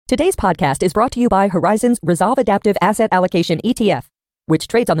Today's podcast is brought to you by Horizon's ReSolve Adaptive Asset Allocation ETF, which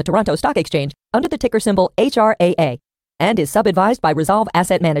trades on the Toronto Stock Exchange under the ticker symbol HRAA and is sub-advised by ReSolve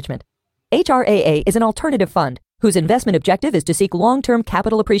Asset Management. HRAA is an alternative fund whose investment objective is to seek long-term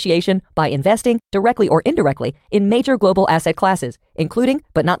capital appreciation by investing, directly or indirectly, in major global asset classes, including,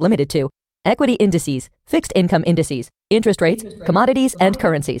 but not limited to, equity indices, fixed income indices, interest rates, commodities, and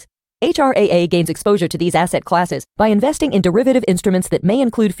currencies. HRAA gains exposure to these asset classes by investing in derivative instruments that may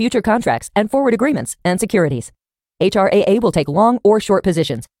include future contracts and forward agreements and securities. HRAA will take long or short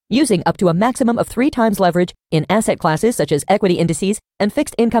positions, using up to a maximum of 3 times leverage in asset classes such as equity indices and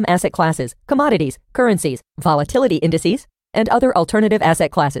fixed income asset classes, commodities, currencies, volatility indices, and other alternative asset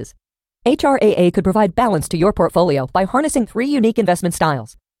classes. HRAA could provide balance to your portfolio by harnessing 3 unique investment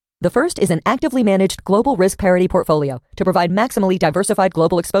styles. The first is an actively managed global risk parity portfolio to provide maximally diversified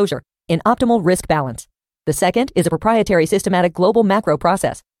global exposure in optimal risk balance. The second is a proprietary systematic global macro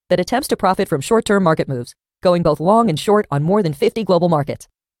process that attempts to profit from short-term market moves, going both long and short on more than 50 global markets.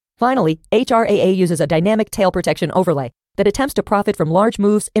 Finally, HRAA uses a dynamic tail protection overlay that attempts to profit from large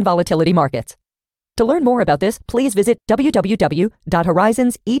moves in volatility markets. To learn more about this, please visit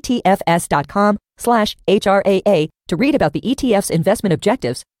www.horizonsetfs.com/HRAA to read about the ETF's investment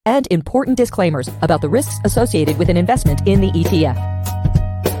objectives and important disclaimers about the risks associated with an investment in the ETF.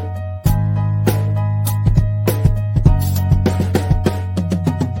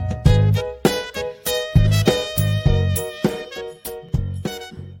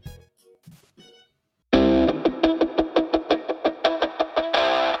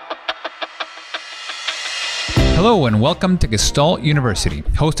 Hello and welcome to Gestalt University,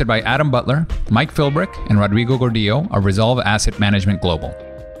 hosted by Adam Butler, Mike Philbrick, and Rodrigo Gordillo of ReSolve Asset Management Global.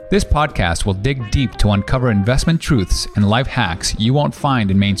 This podcast will dig deep to uncover investment truths and life hacks you won't find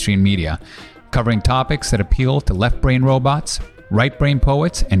in mainstream media, covering topics that appeal to left-brain robots, right-brain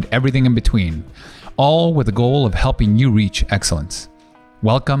poets, and everything in between, all with the goal of helping you reach excellence.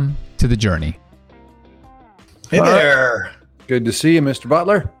 Welcome to the journey. Hey there. Good to see you, Mr.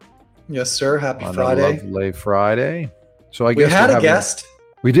 Butler. Yes, sir. Happy On Friday. A lovely Friday. So I we guess had a guest.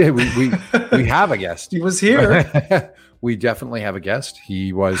 We did. We have a guest. He was here. We definitely have a guest.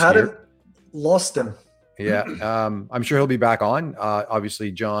 He was lost him. Yeah. I'm sure he'll be back on.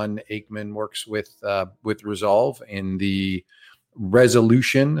 Obviously, John Aikman works with ReSolve in the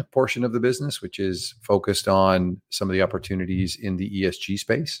ReSolution portion of the business, which is focused on some of the opportunities in the ESG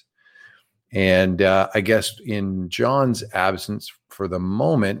space. And I guess in John's absence for the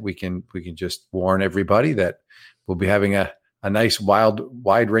moment, we can just warn everybody that we'll be having a nice,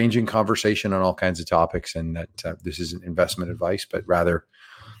 wide-ranging conversation on all kinds of topics, and that this isn't investment advice, but rather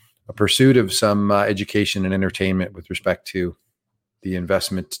a pursuit of some education and entertainment with respect to the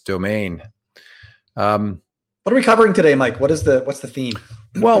investment domain. What are we covering today, Mike? What's the theme?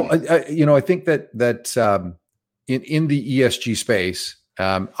 Well, I think that in the ESG space,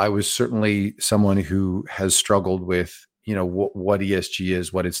 I was certainly someone who has struggled with, what ESG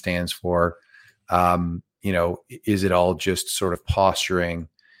is, what it stands for. Is it all just sort of posturing,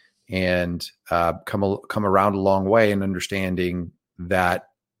 and come around a long way in understanding that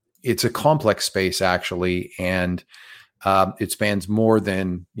it's a complex space actually, and it spans more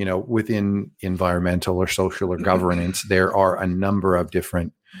than, within environmental or social or governance. There are a number of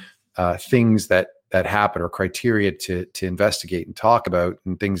different things that happen, or criteria to investigate and talk about.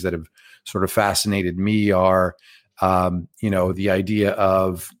 And things that have sort of fascinated me are, the idea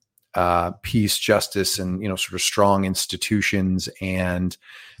of peace, justice, and, sort of strong institutions, and,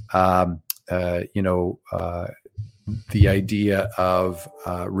 the idea of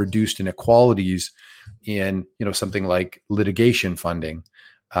reduced inequalities in, something like litigation funding,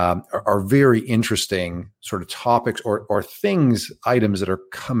 are very interesting sort of topics or items that are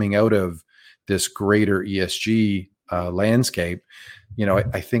coming out of this greater ESG landscape.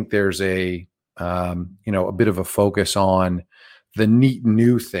 I think there's a bit of a focus on the neat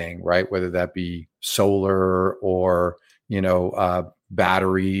new thing, right? Whether that be solar or,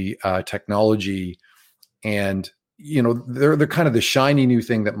 battery technology. And, they're kind of the shiny new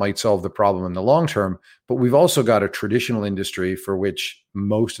thing that might solve the problem in the long term. But we've also got a traditional industry for which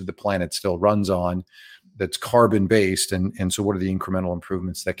most of the planet still runs on, that's carbon based. And so what are the incremental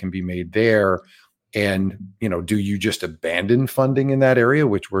improvements that can be made there? And, do you just abandon funding in that area,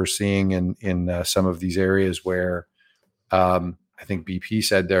 which we're seeing in some of these areas where I think BP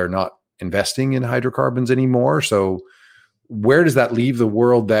said they're not investing in hydrocarbons anymore. So where does that leave the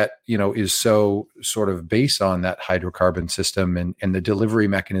world that, is so sort of based on that hydrocarbon system and the delivery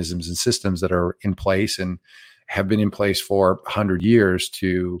mechanisms and systems that are in place and have been in place for 100 years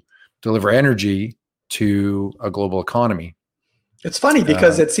to deliver energy to a global economy? It's funny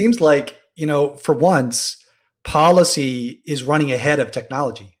because it seems like, for once, policy is running ahead of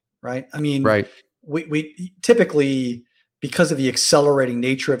technology, right? I mean, Right. we typically, because of the accelerating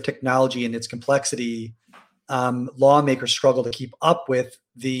nature of technology and its complexity, lawmakers struggle to keep up with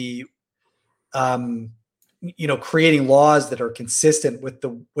the, creating laws that are consistent with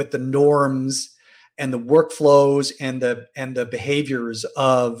the norms and the workflows and the behaviors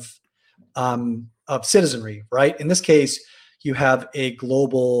of citizenry, right? In this case, you have a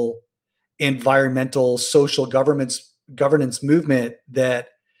global environmental social governance movement that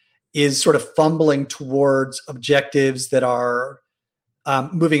is sort of fumbling towards objectives that are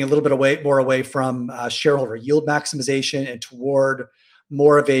moving a little bit more away from shareholder yield maximization and toward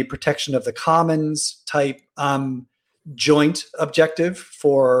more of a protection of the commons type joint objective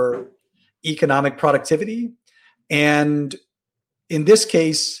for economic productivity. And in this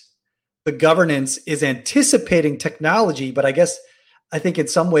case, the governance is anticipating technology, but I think in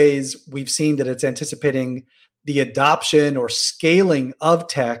some ways we've seen that it's anticipating the adoption or scaling of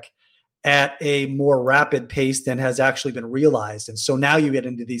tech at a more rapid pace than has actually been realized. And so now you get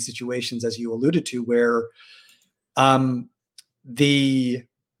into these situations, as you alluded to, where the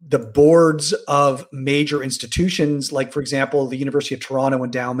boards of major institutions, like, for example, the University of Toronto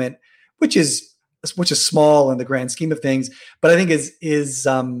Endowment, which is small in the grand scheme of things, but I think is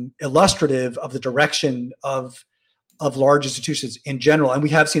illustrative of the direction of large institutions in general. And we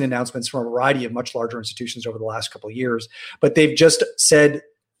have seen announcements from a variety of much larger institutions over the last couple of years, but they've just said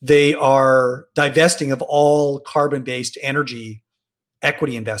they are divesting of all carbon-based energy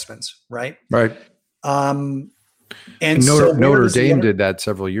equity investments, right? Right. And Notre Dame did that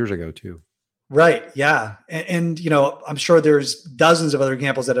several years ago too. Right. Yeah. And I'm sure there's dozens of other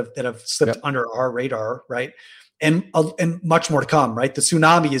examples that have slipped under our radar. Right. And much more to come. Right. The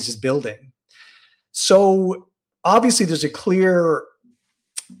tsunami is just building. So obviously there's a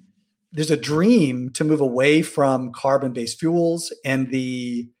dream to move away from carbon-based fuels and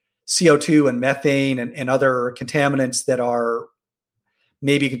the CO2 and methane and other contaminants that are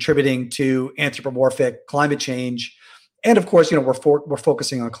maybe contributing to anthropomorphic climate change. And of course, we're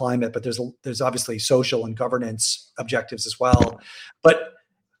focusing on climate, but there's obviously social and governance objectives as well. But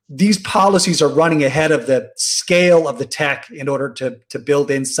these policies are running ahead of the scale of the tech in order to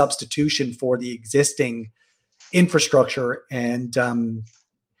build in substitution for the existing infrastructure and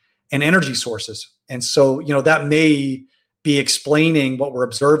energy sources. And so, that may be explaining what we're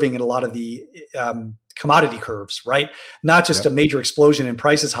observing in a lot of the commodity curves, right? Not just a major explosion in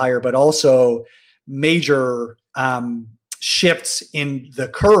prices higher, but also major shifts in the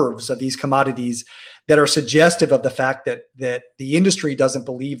curves of these commodities that are suggestive of the fact that the industry doesn't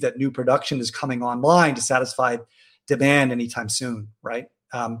believe that new production is coming online to satisfy demand anytime soon, right?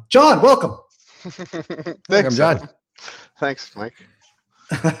 John, welcome. Thanks, John. Thanks, Mike.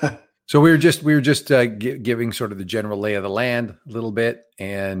 So we were just giving sort of the general lay of the land a little bit,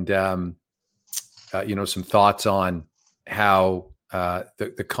 and some thoughts on how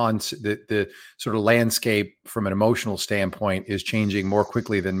the sort of landscape from an emotional standpoint is changing more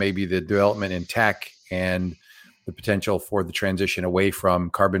quickly than maybe the development in tech and the potential for the transition away from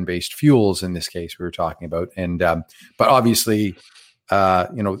carbon-based fuels. In this case, we were talking about, and but obviously,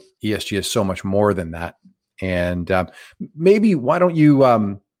 ESG is so much more than that. And maybe why don't you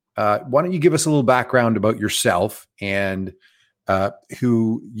give us a little background about yourself and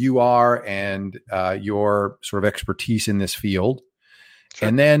who you are and your sort of expertise in this field. Sure.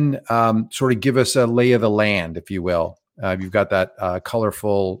 And then sort of give us a lay of the land, if you will. You've got that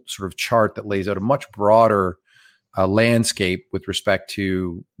colorful sort of chart that lays out a much broader landscape with respect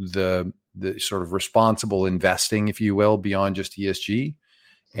to the sort of responsible investing, if you will, beyond just ESG.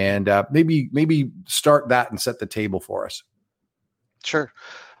 And maybe start that and set the table for us. Sure.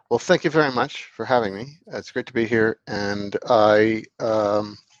 Well, thank you very much for having me. It's great to be here. And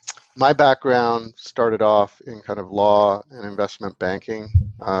my background started off in kind of law and investment banking,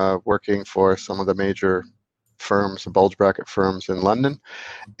 working for some of the major firms, the bulge bracket firms in London.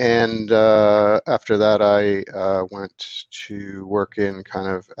 And after that, I went to work in kind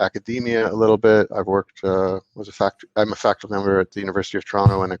of academia a little bit. I've worked, I'm a faculty member at the University of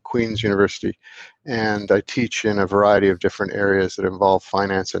Toronto and at Queen's University. And I teach in a variety of different areas that involve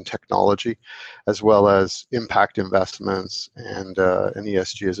finance and technology, as well as impact investments, and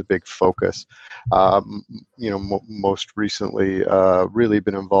ESG is a big focus. Most recently, really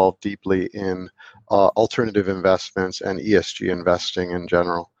been involved deeply in alternative investments and ESG investing in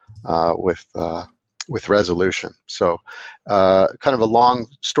general with ReSolution. So kind of a long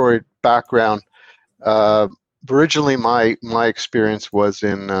storied background. Originally, my experience was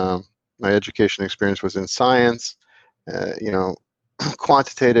in my education experience was in science.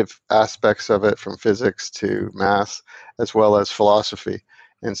 quantitative aspects of it, from physics to math, as well as philosophy.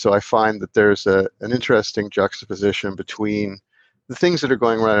 And so I find that there's an interesting juxtaposition between the things that are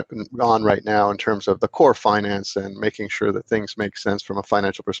going on right now in terms of the core finance and making sure that things make sense from a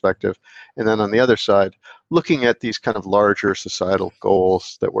financial perspective. And then on the other side, looking at these kind of larger societal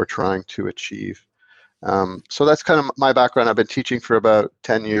goals that we're trying to achieve. So that's kind of my background. I've been teaching for about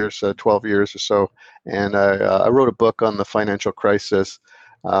 10 years, 12 years or so. And I wrote a book on the financial crisis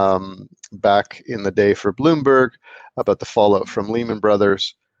back in the day for Bloomberg about the fallout from Lehman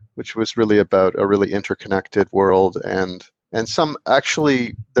Brothers, which was really about a really interconnected world. And some,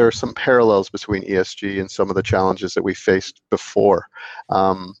 actually, there are some parallels between ESG and some of the challenges that we faced before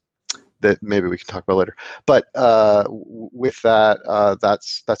that maybe we can talk about later. But with that,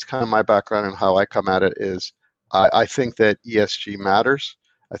 that's kind of my background, and how I come at it is I think that ESG matters.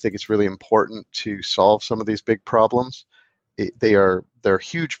 I think it's really important to solve some of these big problems. They're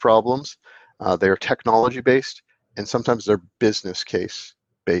huge problems. They are technology based, and sometimes they're business case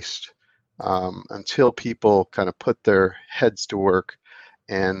based. Until people kind of put their heads to work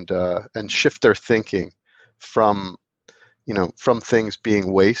and shift their thinking from things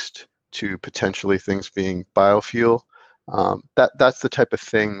being waste to potentially things being biofuel, that's the type of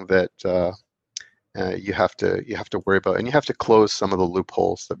thing that you have to worry about, and you have to close some of the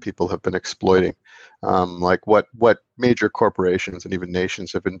loopholes that people have been exploiting, like what major corporations and even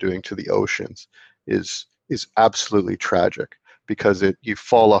nations have been doing to the oceans is absolutely tragic, because you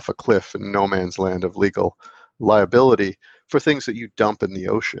fall off a cliff in no man's land of legal liability for things that you dump in the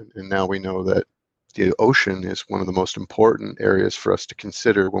ocean. And now we know that the ocean is one of the most important areas for us to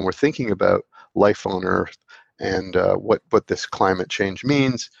consider when we're thinking about life on Earth and what this climate change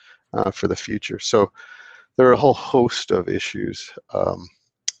means for the future. So there are a whole host of issues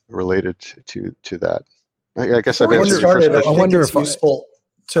related to that. I guess I've answered your first question. I wonder if useful.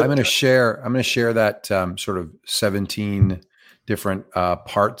 I'm going to share that sort of 17 different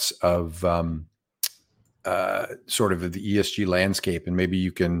parts of sort of the ESG landscape, and maybe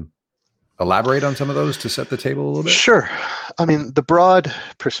you can elaborate on some of those to set the table a little bit. Sure. I mean, the broad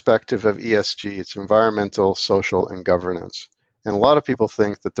perspective of ESG, it's environmental, social, and governance. And a lot of people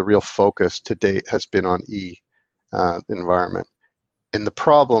think that the real focus to date has been on environment. And the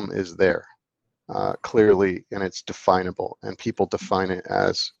problem is there clearly, and it's definable. And people define it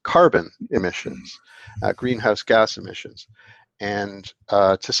as carbon emissions, greenhouse gas emissions. And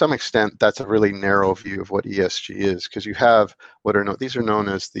to some extent, that's a really narrow view of what ESG is, because you have these are known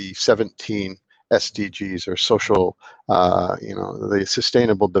as the 17 SDGs, or social, the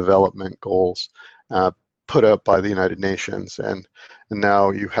Sustainable Development Goals put up by the United Nations. And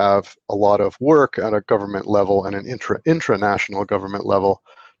now you have a lot of work at a government level and an intranational government level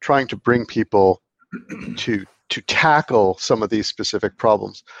trying to bring people to tackle some of these specific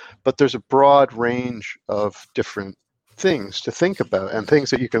problems. But there's a broad range of different things to think about and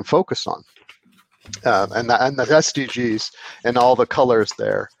things that you can focus on, and the SDGs and all the colors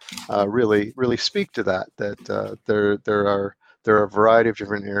there really speak to that. There are a variety of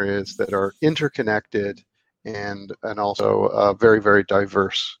different areas that are interconnected and also very, very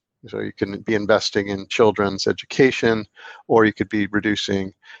diverse. So you can be investing in children's education, or you could be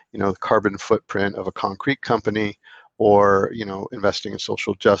reducing, the carbon footprint of a concrete company, or investing in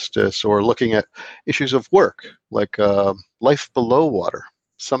social justice, or looking at issues of work like life below water.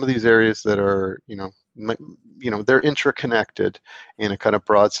 Some of these areas that are they're interconnected in a kind of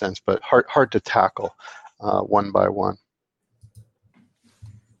broad sense, but hard to tackle one by one.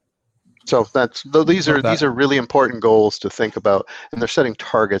 So these are really important goals to think about, and they're setting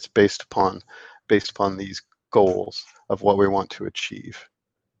targets based upon these goals of what we want to achieve.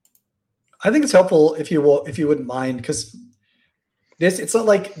 I think it's helpful if you wouldn't mind, because it's not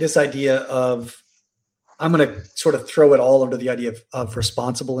like this idea of, I'm going to sort of throw it all under the idea of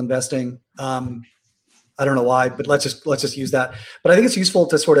responsible investing. I don't know why, but let's just use that. But I think it's useful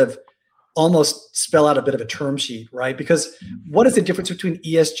to sort of almost spell out a bit of a term sheet, right? Because what is the difference between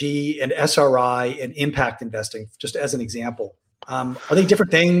ESG and SRI and impact investing, just as an example? Are they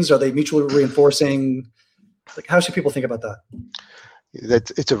different things? Are they mutually reinforcing? Like, how should people think about that?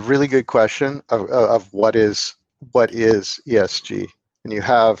 It's a really good question of what is ESG. And you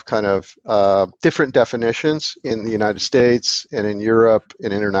have kind of different definitions in the United States and in Europe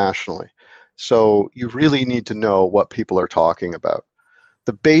and internationally. So you really need to know what people are talking about.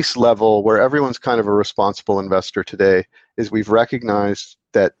 The base level where everyone's kind of a responsible investor today is we've recognized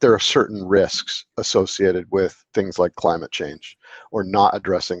that there are certain risks associated with things like climate change or not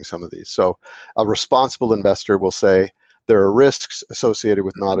addressing some of these. So a responsible investor will say there are risks associated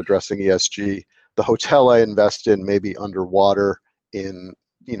with not addressing ESG. The hotel I invest in may be underwater in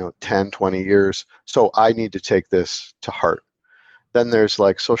 10, 20 years. So I need to take this to heart. Then there's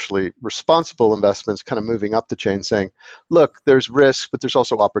like socially responsible investments kind of moving up the chain saying, look, there's risks, but there's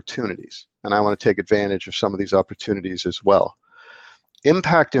also opportunities. And I want to take advantage of some of these opportunities as well.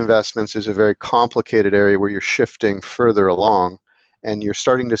 Impact investments is a very complicated area where you're shifting further along and you're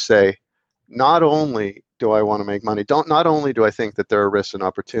starting to say, not only do I want to make money, not only do I think that there are risks and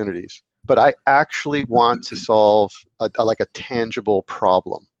opportunities, but I actually want to solve a tangible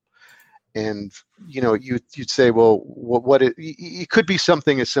problem. And you'd say, well, it could be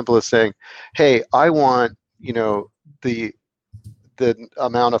something as simple as saying, hey, I want the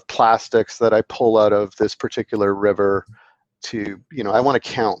amount of plastics that I pull out of this particular river to, I want to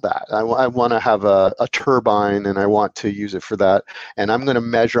count that. I want to have a turbine and I want to use it for that. And I'm going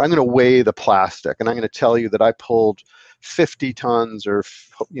to weigh the plastic and I'm going to tell you that I pulled 50 tons or,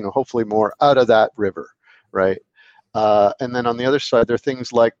 hopefully more out of that river, right? And then on the other side, there are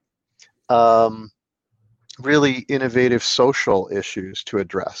things like really innovative social issues to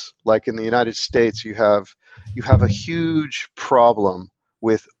address. Like in the United States, you have a huge problem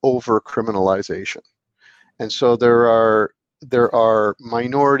with over-criminalization. And so there are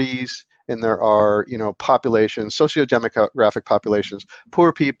minorities and there are populations, sociodemographic populations,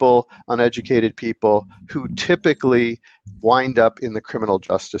 poor people, uneducated people who typically wind up in the criminal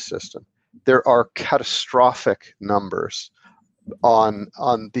justice system. There are catastrophic numbers on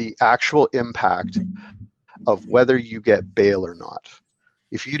the actual impact of whether you get bail or not.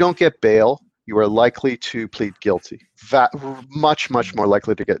 If you don't get bail, you are likely to plead guilty. Much more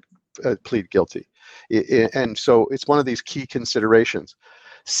likely to get plead guilty. And so it's one of these key considerations.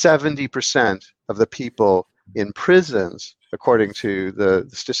 70% of the people in prisons, according to the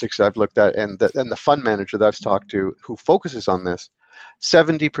statistics I've looked at, and the fund manager that I've talked to who focuses on this,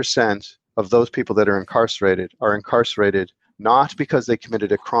 70% of those people that are incarcerated not because they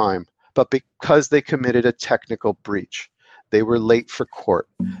committed a crime, but because they committed a technical breach. They were late for court.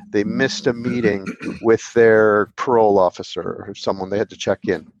 They missed a meeting with their parole officer or someone they had to check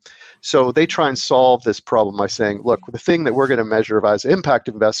in. So they try and solve this problem by saying, look, the thing that we're going to measure as impact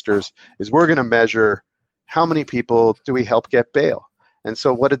investors is we're going to measure how many people do we help get bail. And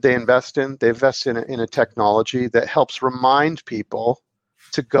so what did they invest in? They invested in a technology that helps remind people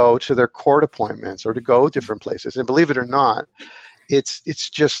to go to their court appointments or to go different places. And believe it or not, it's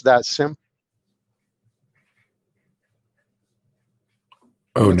just that simple.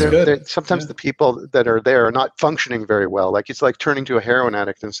 Oh, no. Sometimes the people that are there are not functioning very well. Like it's like turning to a heroin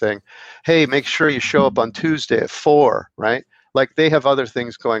addict and saying, hey, make sure you show up on Tuesday at 4, right? Like they have other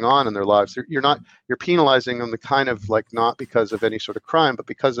things going on in their lives. You're penalizing them the kind of like not because of any sort of crime, but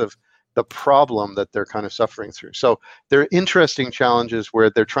because of the problem that they're kind of suffering through. So there are interesting challenges where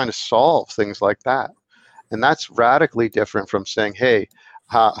they're trying to solve things like that. And that's radically different from saying, hey,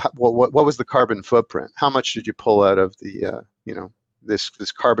 what was the carbon footprint? How much did you pull out of the,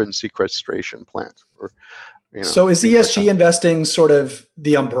 this carbon sequestration plant? Or, so is ESG investing sort of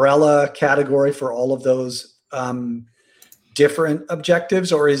the umbrella category for all of those different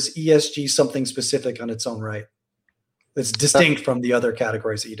objectives, or is ESG something specific on its own right that's distinct from the other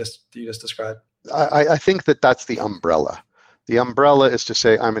categories that you just described? I think that's the umbrella. The umbrella is to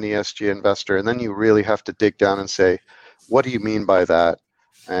say I'm an ESG investor, and then you really have to dig down and say, what do you mean by that?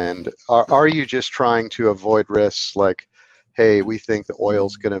 And are you just trying to avoid risks like, hey, we think the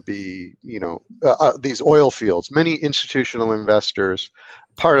oil's going to be, these oil fields. Many institutional investors,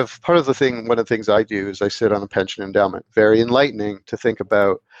 part of the thing, one of the things I do is I sit on a pension endowment. Very enlightening to think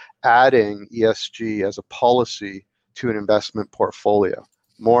about adding ESG as a policy to an investment portfolio.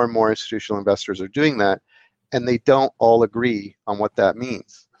 More and more institutional investors are doing that, and they don't all agree on what that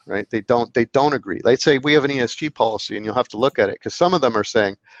means, right? They don't agree. Let's say we have an ESG policy, and you'll have to look at it, because some of them are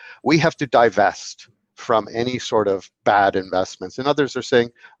saying we have to divest from any sort of bad investments, and others are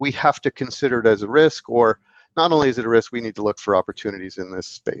saying we have to consider it as a risk, or not only is it a risk, we need to look for opportunities in this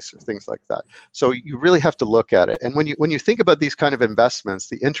space or things like that. So you really have to look at it. And when you think about these kind of investments,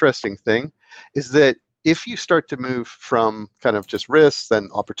 the interesting thing is that if you start to move from kind of just risks, then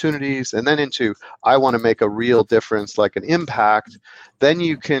opportunities, and then into I want to make a real difference, like an impact, then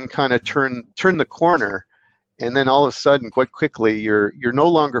you can kind of turn the corner, and then all of a sudden, quite quickly, you're no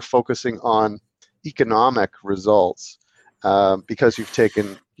longer focusing on economic results because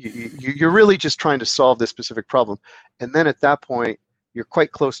you're really just trying to solve this specific problem, and then at that point, you're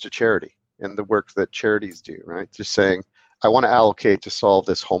quite close to charity and the work that charities do, right? Just saying, I want to allocate to solve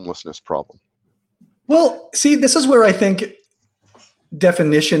this homelessness problem. Well, see, this is where I think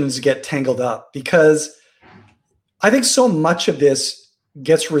definitions get tangled up, because I think so much of this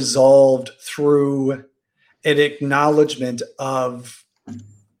gets resolved through an acknowledgement of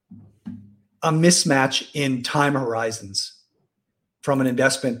a mismatch in time horizons from an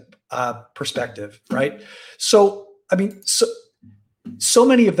investment perspective, right? So, I mean, so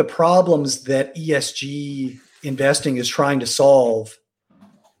many of the problems that ESG investing is trying to solve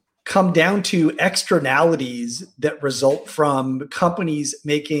come down to externalities that result from companies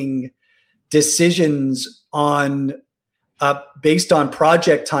making decisions on based on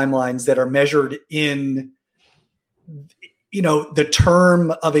project timelines that are measured in, the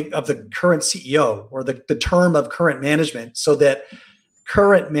term of the current CEO or the term of current management, so that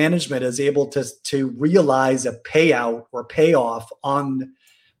current management is able to realize a payout or payoff on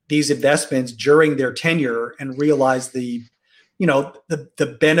these investments during their tenure and realize the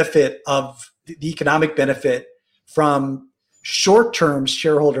benefit of the economic benefit from short-term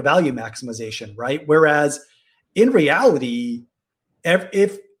shareholder value maximization, right? Whereas in reality,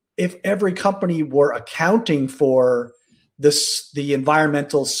 if every company were accounting for the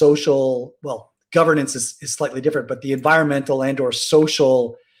environmental, social, well, governance is slightly different, but the environmental and or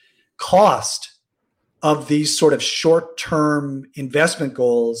social cost of these sort of short-term investment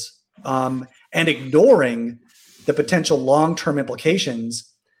goals, and ignoring the potential long-term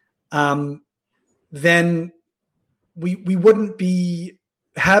implications, then we wouldn't be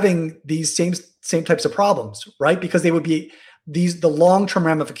having these same types of problems, right? Because they would be the long-term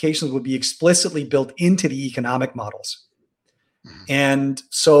ramifications would be explicitly built into the economic models. And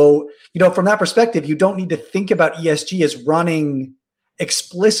so, from that perspective, you don't need to think about ESG as running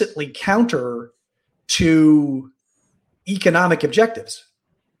explicitly counter to economic objectives.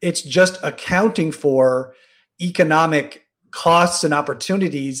 It's just accounting for economic costs and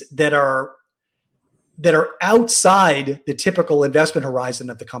opportunities that are outside the typical investment horizon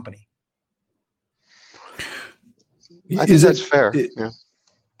of the company. I think that's fair.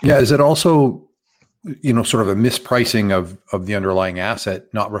 Yeah. Is it also, sort of a mispricing of the underlying asset,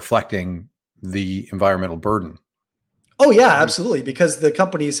 not reflecting the environmental burden? Oh yeah, absolutely. Because the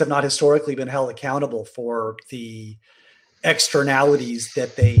companies have not historically been held accountable for the externalities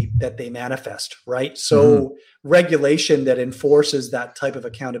that they manifest, right? So regulation that enforces that type of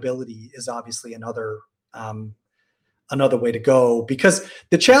accountability is obviously another way to go, because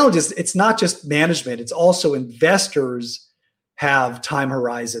the challenge is it's not just management, it's also investors have time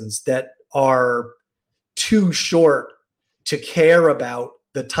horizons that are too short to care about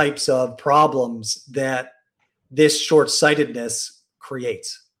the types of problems that this short-sightedness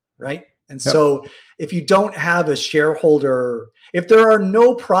creates, right? And so if you don't have a shareholder, if there are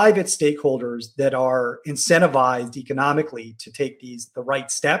no private stakeholders that are incentivized economically to take the right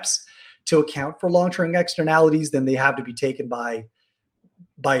steps to account for long-term externalities, then they have to be taken by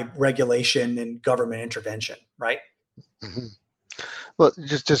regulation and government intervention, right? Mm-hmm. Well,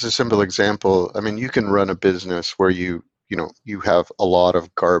 just a simple example. I mean, you can run a business where you have a lot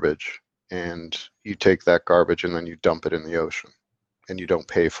of garbage, and you take that garbage and then you dump it in the ocean, and you don't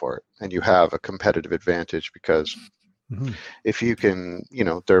pay for it, and you have a competitive advantage because if you can,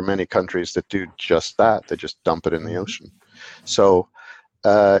 there are many countries that do just that. They just dump it in the ocean. So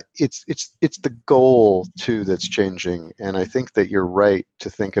it's the goal too that's changing, and I think that you're right to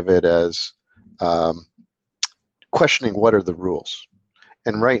think of it as questioning what are the rules.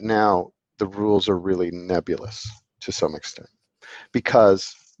 And right now, the rules are really nebulous to some extent,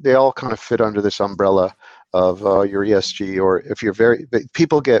 because they all kind of fit under this umbrella of your ESG, or if you're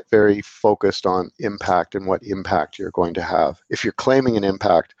people get very focused on impact and what impact you're going to have. If you're claiming an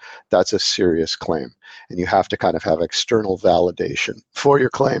impact, that's a serious claim, and you have to kind of have external validation for your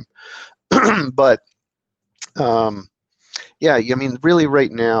claim. But yeah, I mean, really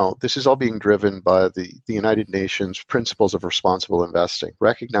right now, this is all being driven by the United Nations Principles of Responsible Investing,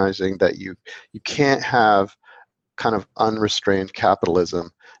 recognizing that you can't have kind of unrestrained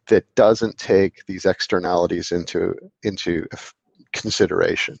capitalism that doesn't take these externalities into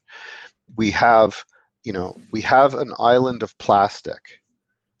consideration. We have an island of plastic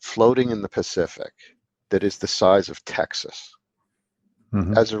floating in the Pacific that is the size of Texas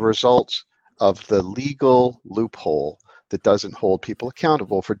as a result of the legal loophole that doesn't hold people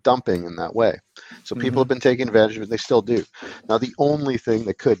accountable for dumping in that way. So people have been taking advantage of it, and they still do. Now, the only thing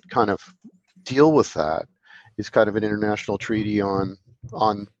that could kind of deal with that is kind of an international treaty on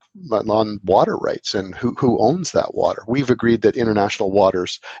water rights and who owns that water. We've agreed that international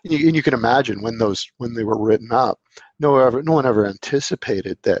waters, and you can imagine when they were written up, no one ever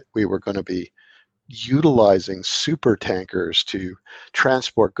anticipated that we were going to be utilizing super tankers to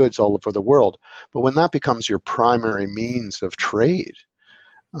transport goods all over the world. But when that becomes your primary means of trade,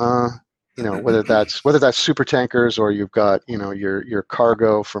 whether that's super tankers or you've got your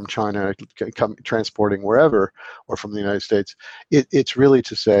cargo from China transporting wherever or from the United States. It's really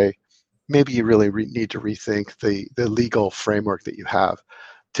to say maybe you really need to rethink the legal framework that you have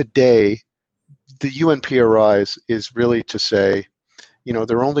today. The UNPRIs is really to say,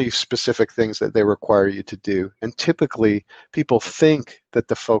 there are only specific things that they require you to do. And typically, people think that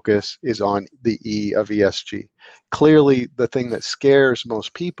the focus is on the E of ESG. Clearly, the thing that scares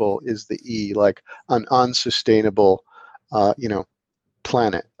most people is the E, like an unsustainable,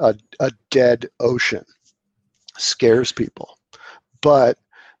 planet, a dead ocean scares people. But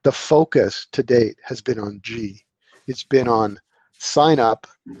the focus to date has been on G. It's been on sign up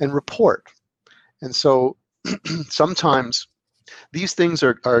and report. And so sometimes these things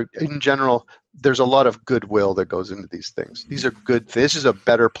are in general, there's a lot of goodwill that goes into these things. These are good. This is a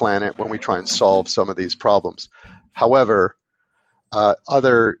better planet when we try and solve some of these problems. However,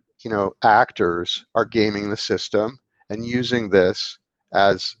 other actors are gaming the system and using this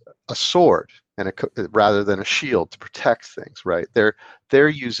as a sword and rather than a shield to protect things. Right? They're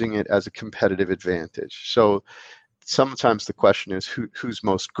using it as a competitive advantage. So sometimes the question is who's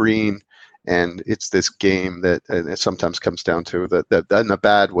most green. And it's this game that it sometimes comes down to that in a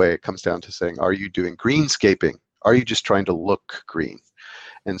bad way, it comes down to saying, are you doing greenscaping? Are you just trying to look green?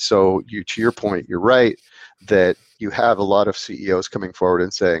 And so to your point, you're right that you have a lot of CEOs coming forward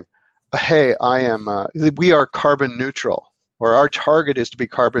and saying, hey, we are carbon neutral, or our target is to be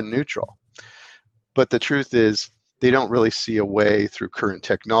carbon neutral. But the truth is they don't really see a way through current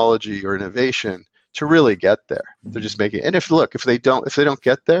technology or innovation to really get there. They're just making, and if they don't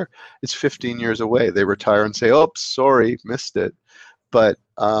get there, it's 15 years away. They retire and say, "Oh, sorry, missed it." But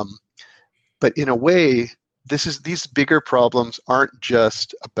in a way, these bigger problems aren't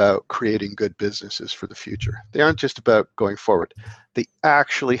just about creating good businesses for the future. They aren't just about going forward. They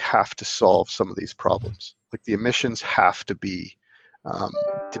actually have to solve some of these problems. Like the emissions have to be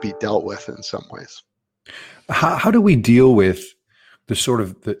dealt with in some ways. How do we deal with the sort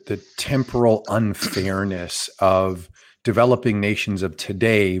of the temporal unfairness of developing nations of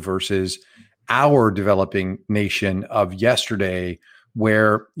today versus our developing nation of yesterday,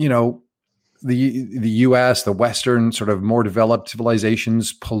 where, the US, the Western sort of more developed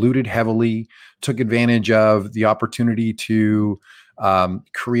civilizations polluted heavily, took advantage of the opportunity to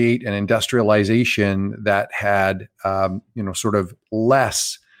create an industrialization that had, sort of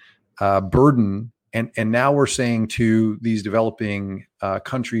less burden. And now we're saying to these developing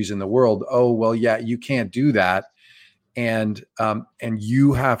countries in the world, oh, well, yeah, you can't do that. And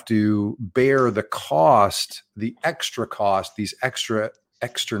you have to bear the cost, the extra cost, these extra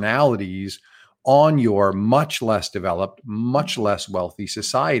externalities on your much less developed, much less wealthy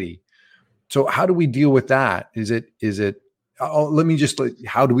society. So how do we deal with that?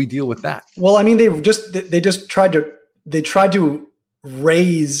 How do we deal with that? Well, I mean, they tried to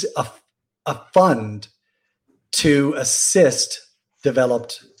raise a fund to assist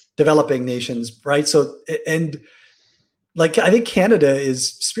developing nations, right? So, and like, I think Canada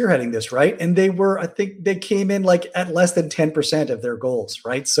is spearheading this, right? And I think they came in like at less than 10% of their goals,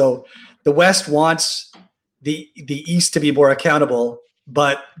 right? So the West wants the East to be more accountable,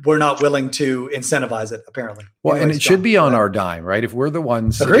 but we're not willing to incentivize it, apparently. Well, and it should be on our dime, right? If we're the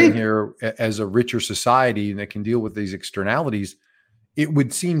ones sitting here as a richer society that can deal with these externalities, it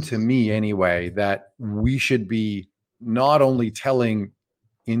would seem to me anyway that we should be not only telling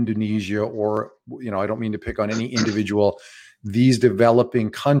Indonesia or, I don't mean to pick on any individual, these developing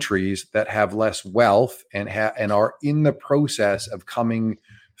countries that have less wealth and are in the process of coming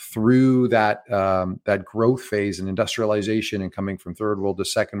through that growth phase and industrialization and coming from third world to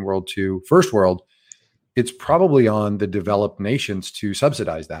second world to first world. It's probably on the developed nations to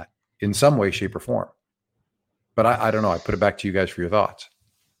subsidize that in some way, shape, or form. But I don't know. I put it back to you guys for your thoughts.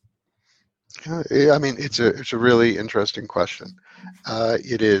 I mean, it's a really interesting question.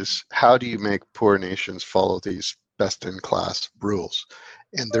 It is, how do you make poor nations follow these best-in-class rules?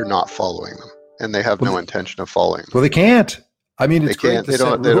 And they're not following them, and they have no intention of following them. Well, they can't. I mean, it's great to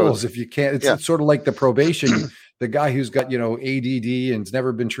set rules if you can't. It's sort of like the probation, the guy who's got, ADD and's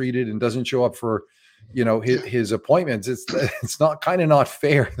never been treated and doesn't show up for, his appointments. It's not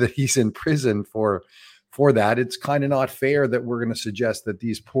fair that he's in prison for that. It's kind of not fair that we're going to suggest that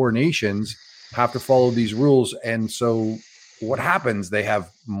these poor nations have to follow these rules. And so what happens? They have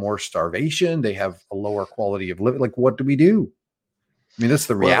more starvation. They have a lower quality of living. Like, what do we do? I mean, that's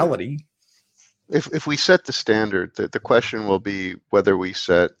the reality. Well, if we set the standard, the question will be whether we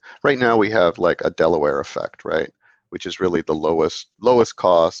set, right now we have like a Delaware effect, right? Which is really the lowest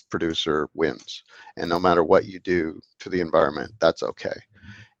cost producer wins. And no matter what you do to the environment, that's okay.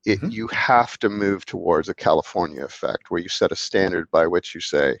 You have to move towards a California effect, where you set a standard by which you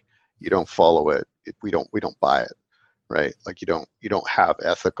say, you don't follow it, we don't buy it, right? Like you don't have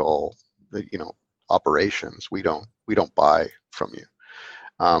ethical, operations. We don't buy from you.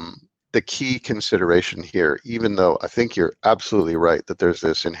 The key consideration here, even though I think you're absolutely right that there's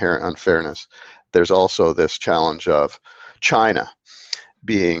this inherent unfairness, there's also this challenge of China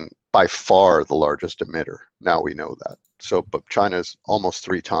being by far the largest emitter. Now we know that. So, but China is almost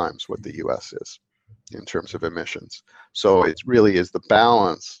 3 times what the US is in terms of emissions. So it really is the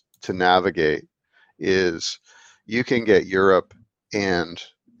balance to navigate. Is you can get Europe and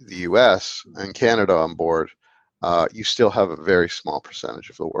the US and Canada on board, you still have a very small percentage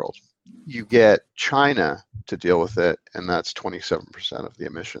of the world. You get China to deal with it, and that's 27% of the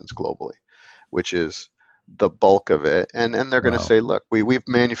emissions globally, which is the bulk of it. And they're going to say, look, we've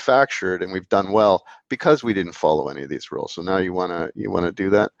manufactured and we've done well because we didn't follow any of these rules. So now you want to do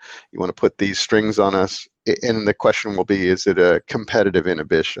that? You want to put these strings on us? And the question will be, is it a competitive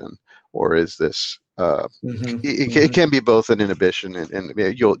inhibition, or is this it can be both an inhibition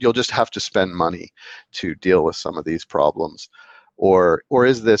and you'll just have to spend money to deal with some of these problems, or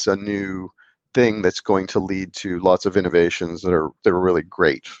is this a new thing that's going to lead to lots of innovations that are really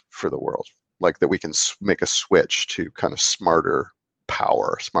great for the world, like that we can make a switch to kind of smarter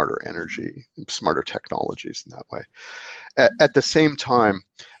power, smarter energy, smarter technologies in that way. At the same time,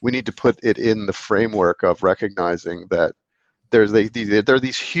 we need to put it in the framework of recognizing that there are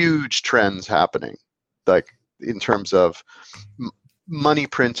these huge trends happening, like in terms of money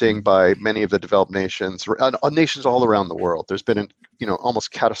printing by many of the developed nations, nations all around the world. There's been an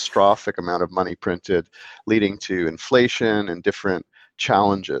almost catastrophic amount of money printed, leading to inflation and different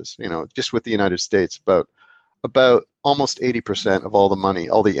challenges. Just with the United States, about almost 80% of all the money,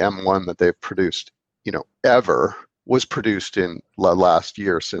 all the M1 that they've produced, ever, was produced in last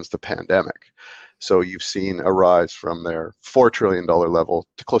year since the pandemic. So you've seen a rise from their $4 trillion level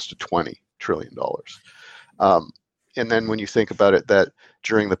to close to $20 trillion. And then when you think about it, that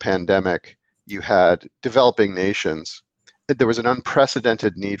during the pandemic, you had developing nations, there was an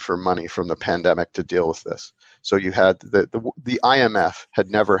unprecedented need for money from the pandemic to deal with this. So you had the IMF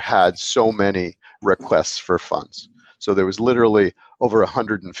had never had so many requests for funds. So there was literally over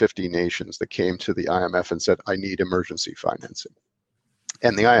 150 nations that came to the IMF and said, I need emergency financing.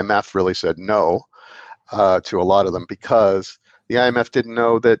 And the IMF really said no to a lot of them, because the IMF didn't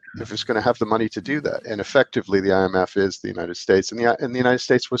know that if it's going to have the money to do that. And effectively, the IMF is the United States. And the United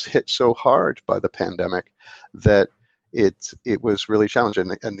States was hit so hard by the pandemic that it was really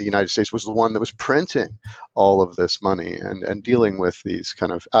challenging. And the United States was the one that was printing all of this money and dealing with these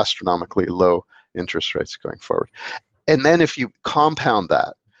kind of astronomically low interest rates going forward. And then if you compound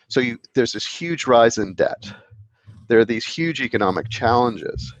that, so there's this huge rise in debt. There are these huge economic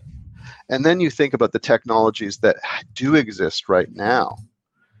challenges. And then you think about the technologies that do exist right now.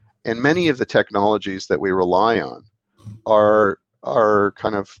 And many of the technologies that we rely on are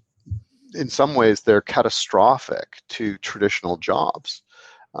kind of, in some ways, they're catastrophic to traditional jobs.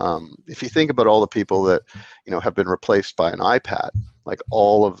 If you think about all the people that have been replaced by an iPad, like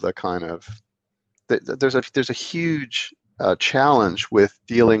all of the kind of, there's a huge challenge with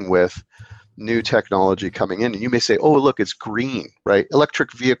dealing with new technology coming in. And you may say, oh, look, it's green, right?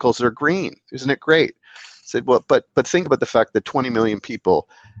 Electric vehicles are green. Isn't it great? I said, well, but think about the fact that 20 million people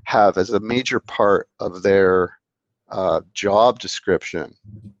have, as a major part of their job description,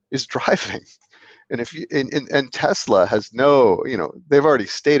 is driving. And and Tesla has they've already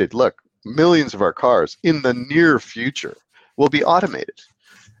stated, look, millions of our cars in the near future will be automated.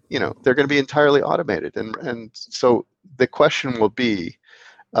 They're going to be entirely automated. And so the question will be,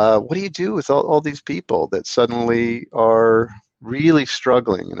 what do you do with all these people that suddenly are really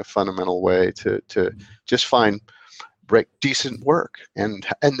struggling in a fundamental way to just find decent work? And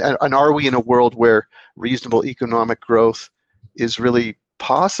are we in a world where reasonable economic growth is really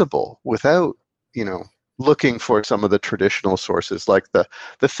possible without, looking for some of the traditional sources, like the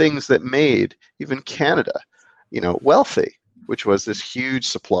things that made even Canada, wealthy, which was this huge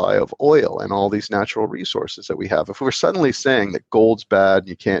supply of oil and all these natural resources that we have. If we're suddenly saying that gold's bad,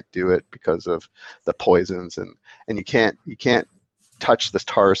 you can't do it because of the poisons, and you can't touch the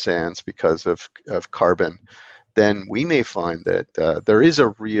tar sands because of carbon, then we may find that there is a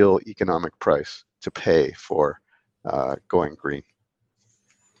real economic price to pay for going green.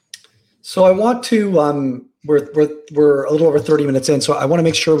 So I want to, we're a little over 30 minutes in, so I want to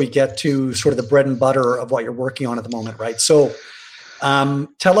make sure we get to sort of the bread and butter of what you're working on at the moment, right? So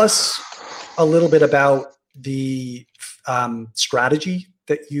tell us a little bit about the strategy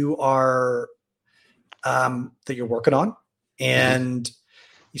that you are, that you're working on, and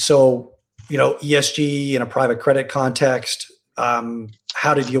So, ESG in a private credit context,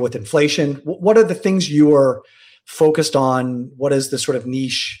 how to deal with inflation. What are the things you are focused on? What is the sort of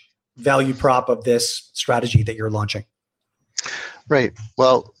niche value prop of this strategy that you're launching? Right.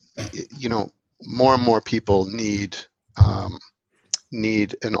 Well, more and more people need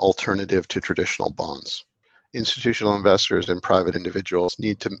an alternative to traditional bonds. Institutional investors and private individuals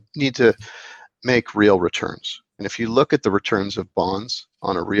need to make real returns. And if you look at the returns of bonds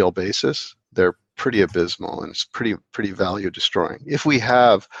on a real basis, they're pretty abysmal and it's pretty value destroying. If we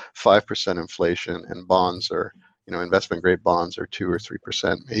have 5% inflation and bonds are, investment grade bonds are 2 or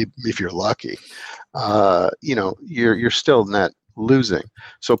 3%, maybe if you're lucky, you're still net losing.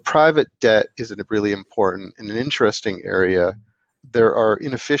 So private debt is a really important and an interesting area. There are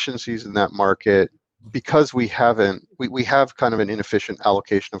inefficiencies in that market because we have kind of an inefficient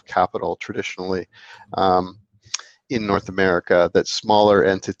allocation of capital traditionally in North America, that smaller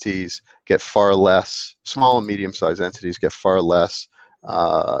entities get far less, small and medium-sized entities get far less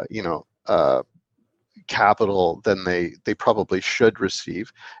capital than they probably should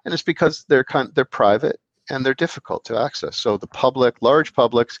receive. And it's because they're private and they're difficult to access. So the large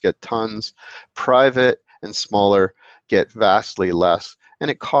publics get tons, private and smaller get vastly less. And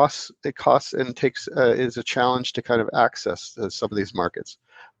it costs and takes is a challenge to kind of access some of these markets.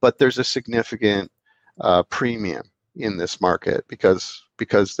 But there's a significant premium in this market because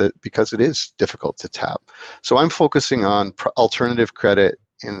it is difficult to tap. So I'm focusing on alternative credit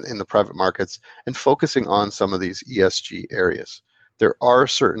in the private markets and focusing on some of these ESG areas. There are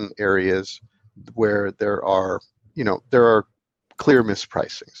certain areas where there are clear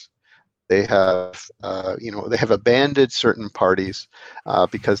mispricings. They have abandoned certain parties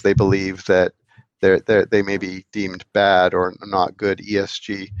because they believe that they may be deemed bad or not good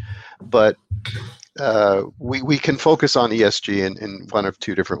ESG, but we can focus on ESG in one of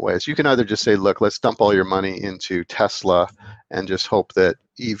two different ways. You can either just say, look, let's dump all your money into Tesla and just hope that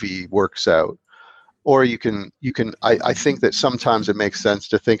EV works out. Or I think that sometimes it makes sense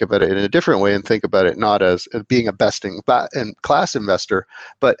to think about it in a different way and think about it not as being a best in class investor,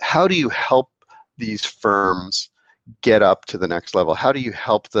 but how do you help these firms get up to the next level? How do you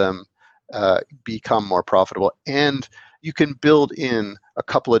help them become more profitable? And you can build in a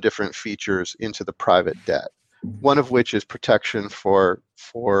couple of different features into the private debt, one of which is protection for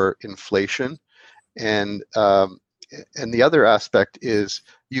inflation. And the other aspect is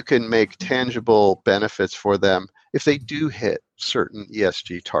you can make tangible benefits for them if they do hit certain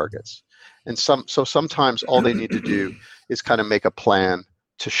ESG targets. And sometimes all they need to do is kind of make a plan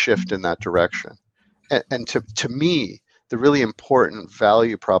to shift in that direction. And to me, the really important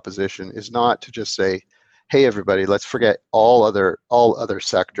value proposition is not to just say, hey, everybody, let's forget all other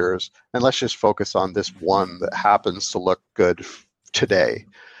sectors and let's just focus on this one that happens to look good today.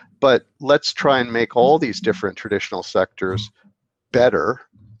 But let's try and make all these different traditional sectors better.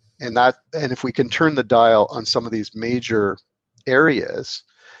 And if we can turn the dial on some of these major areas,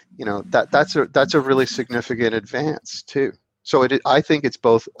 that's a really significant advance too. So I think it's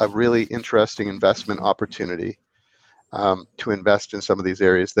both a really interesting investment opportunity to invest in some of these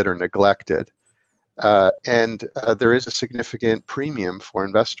areas that are neglected. And there is a significant premium for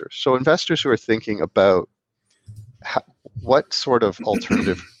investors. So investors who are thinking about what sort of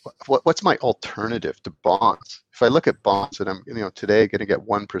alternative, what's my alternative to bonds? If I look at bonds and I'm today going to get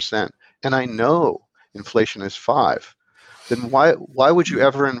 1%, and I know inflation is 5%, then why would you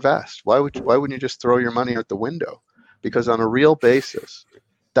ever invest? Why wouldn't you just throw your money out the window? Because on a real basis,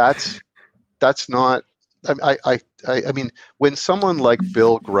 that's not. I mean, when someone like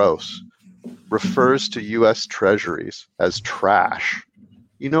Bill Gross refers to U.S. Treasuries as trash,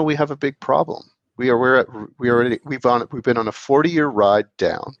 we have a big problem. We've been on a 40-year ride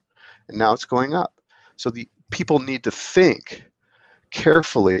down, and now it's going up. So the people need to think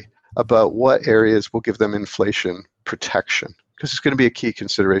carefully about what areas will give them inflation protection, because it's going to be a key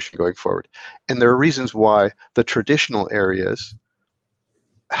consideration going forward. And there are reasons why the traditional areas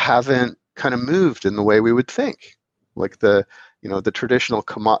haven't kind of moved in the way we would think. Like the traditional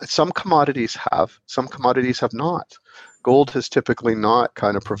some commodities have, some commodities have not. Gold has typically not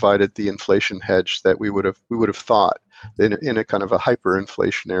kind of provided the inflation hedge that we would have thought in a kind of a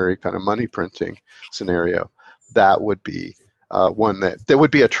hyperinflationary kind of money printing scenario. That would be one that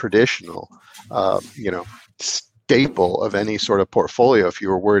would be a traditional staple of any sort of portfolio if you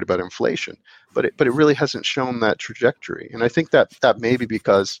were worried about inflation. But it really hasn't shown that trajectory. And I think that may be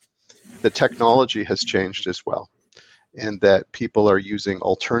because the technology has changed as well, and that people are using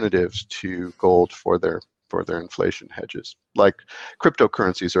alternatives to gold for their inflation hedges. Like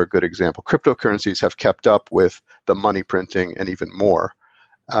cryptocurrencies are a good example. Cryptocurrencies have kept up with the money printing and even more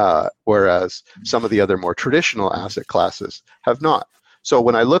whereas some of the other more traditional asset classes have not. So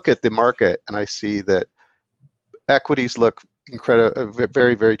when I look at the market and I see that equities look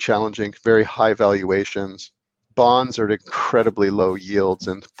very, very challenging, very high valuations, bonds are at incredibly low yields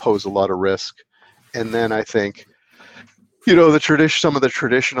and pose a lot of risk, and then I think, some of the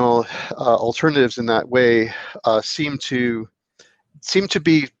traditional alternatives in that way seem to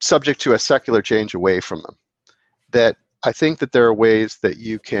be subject to a secular change away from them. That I think that there are ways that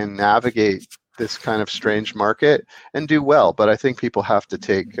you can navigate this kind of strange market and do well, but I think people have to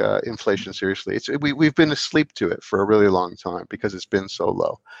take inflation seriously. We've been asleep to it for a really long time because it's been so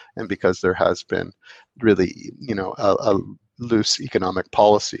low, and because there has been really, a loose economic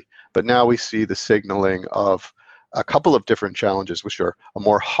policy. But now we see the signaling of a couple of different challenges, which are a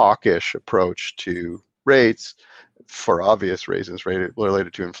more hawkish approach to rates for obvious reasons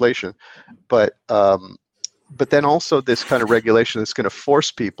related to inflation, but then also this kind of regulation that's going to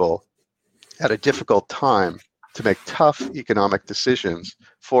force people at a difficult time to make tough economic decisions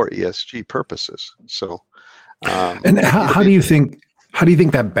for ESG purposes. So, and how do you think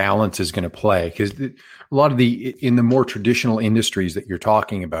that balance is going to play? Because a lot of in the more traditional industries that you're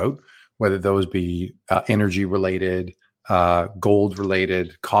talking about, whether those be energy related, gold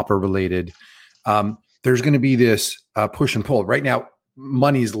related, copper related, there's going to be this push and pull. Right now,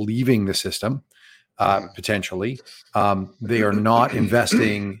 money is leaving the system potentially. They are not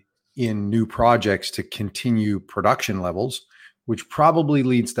investing in new projects to continue production levels, which probably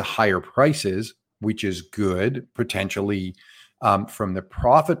leads to higher prices, which is good potentially from the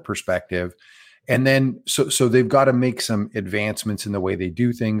profit perspective. And then, so they've got to make some advancements in the way they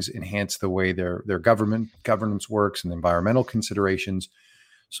do things, enhance the way their governance works and environmental considerations.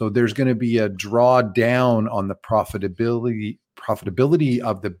 So there's going to be a drawdown on the profitability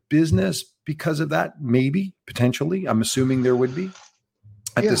of the business because of that, maybe, potentially. I'm assuming there would be.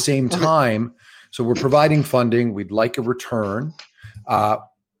 At the same time, so we're providing funding. We'd like a return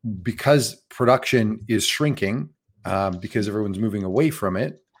because production is shrinking because everyone's moving away from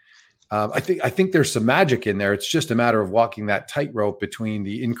it. I think there's some magic in there. It's just a matter of walking that tightrope between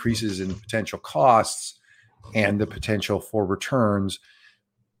the increases in potential costs and the potential for returns,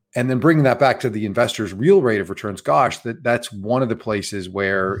 and then bringing that back to the investor's real rate of returns. Gosh, that's one of the places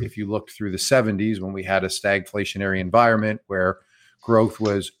where, if you look through the 70s when we had a stagflationary environment where growth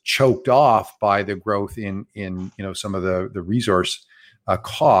was choked off by the growth in some of the resource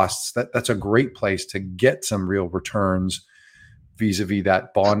costs, that's a great place to get some real returns vis-a-vis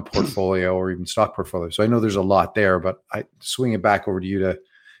that bond portfolio or even stock portfolio. So I know there's a lot there, but I swing it back over to you to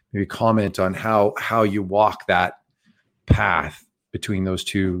maybe comment on how you walk that path between those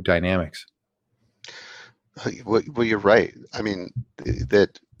two dynamics. Well, you're right. I mean,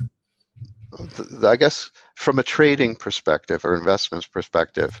 I guess from a trading perspective or investments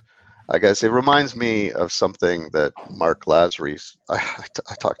perspective, I guess it reminds me of something that Mark Lazary,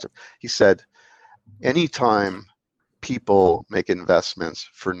 I talked to. He said, anytime people make investments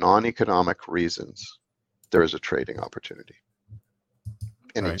for non-economic reasons, there is a trading opportunity.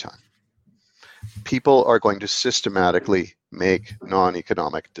 Anytime. Right. People are going to systematically make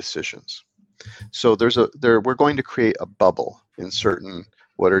non-economic decisions. So we're going to create a bubble in certain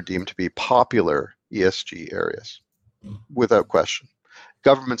what are deemed to be popular ESG areas, without question.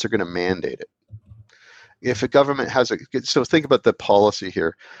 Governments are going to mandate it. If a government has so think about the policy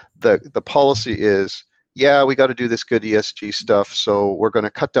here. The policy is, we got to do this good ESG stuff, so we're going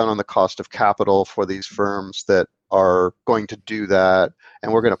to cut down on the cost of capital for these firms that are going to do that,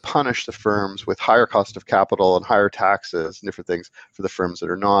 and we're going to punish the firms with higher cost of capital and higher taxes and different things for the firms that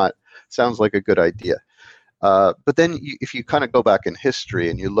are not. Sounds like a good idea. But then if you kind of go back in history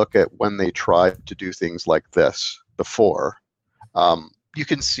and you look at when they tried to do things like this before, you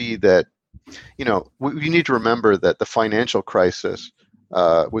can see that, we need to remember that the financial crisis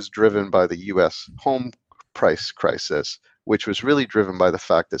was driven by the U.S. home price crisis, which was really driven by the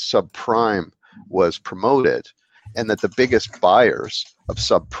fact that subprime was promoted, and that the biggest buyers of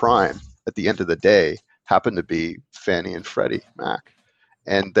subprime at the end of the day happened to be Fannie and Freddie Mac,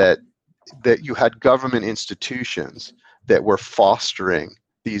 and that you had government institutions that were fostering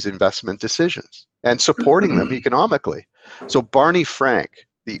these investment decisions and supporting them economically. So Barney Frank,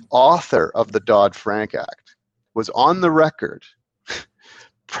 the author of the Dodd-Frank Act, was on the record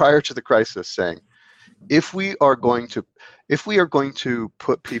prior to the crisis saying, if we are going to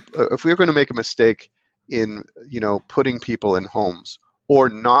make a mistake in putting people in homes or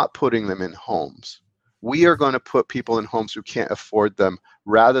not putting them in homes, we are going to put people in homes who can't afford them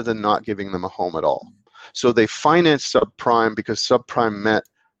rather than not giving them a home at all. So they financed subprime because subprime met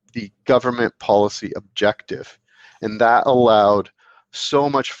the government policy objective, and that allowed so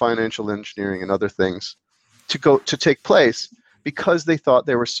much financial engineering and other things to take place because they thought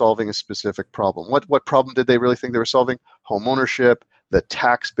they were solving a specific problem. What problem did they really think they were solving? Home ownership, the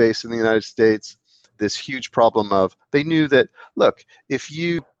tax base in the United States, this huge problem of, they knew that, look, if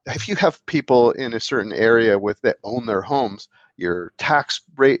you have people in a certain area that own their homes, your tax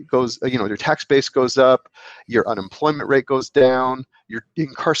rate goes, your tax base goes up, your unemployment rate goes down, your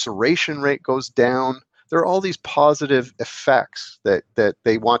incarceration rate goes down. There are all these positive effects that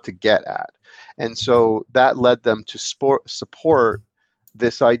they want to get at. And so that led them to support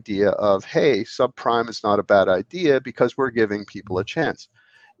this idea of, hey, subprime is not a bad idea because we're giving people a chance.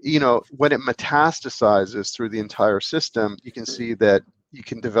 When it metastasizes through the entire system, you can see that you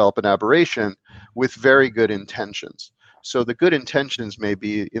can develop an aberration with very good intentions. So the good intentions may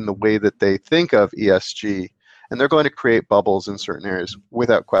be in the way that they think of ESG, and they're going to create bubbles in certain areas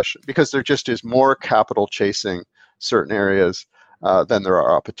without question, because there just is more capital chasing certain areas than there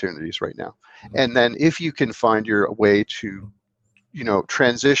are opportunities right now. And then if you can find your way to,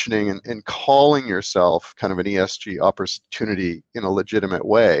 transitioning and calling yourself kind of an ESG opportunity in a legitimate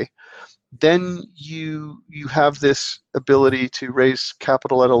way, then you have this ability to raise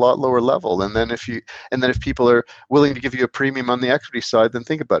capital at a lot lower level. And then if people are willing to give you a premium on the equity side, then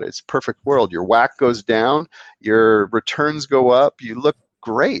think about it. It's a perfect world. Your WACC goes down, your returns go up, you look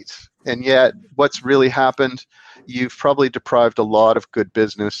great. And yet what's really happened, you've probably deprived a lot of good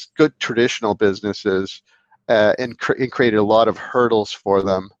traditional businesses and created a lot of hurdles for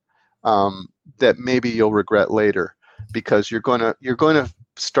them that maybe you'll regret later, because you're going to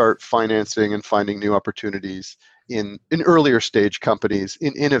start financing and finding new opportunities in earlier stage companies,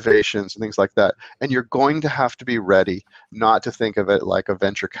 in innovations and things like that. And you're going to have to be ready not to think of it like a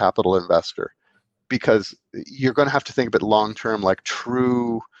venture capital investor, because you're going to have to think of it long term, like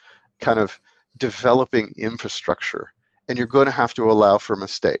true kind of developing infrastructure. And you're going to have to allow for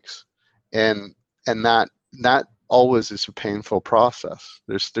mistakes. And that always is a painful process.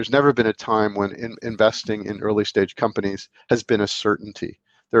 There's never been a time when investing in early stage companies has been a certainty.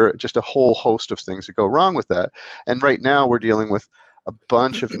 There are just a whole host of things that go wrong with that. And right now we're dealing with a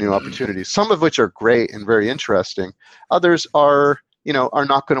bunch of new opportunities, some of which are great and very interesting. Others are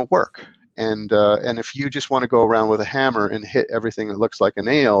not going to work. And if you just want to go around with a hammer and hit everything that looks like a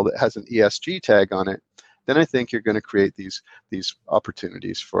nail that has an ESG tag on it, then I think you're going to create these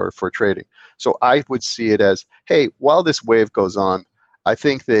opportunities for trading. So I would see it as, hey, while this wave goes on, I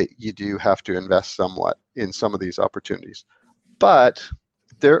think that you do have to invest somewhat in some of these opportunities. But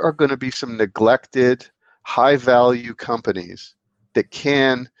there are going to be some neglected, high-value companies that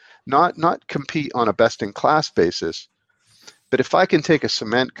can not compete on a best-in-class basis, but if I can take a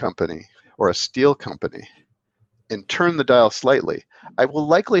cement company or a steel company and turn the dial slightly, I will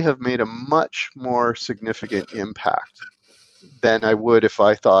likely have made a much more significant impact than I would if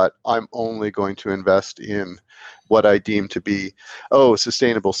I thought I'm only going to invest in what I deem to be,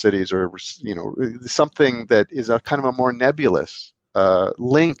 sustainable cities, or something that is a kind of a more nebulous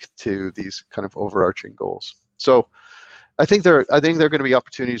link to these kind of overarching goals. So I think there are going to be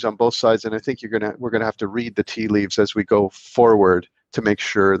opportunities on both sides, and I think we're going to have to read the tea leaves as we go forward to make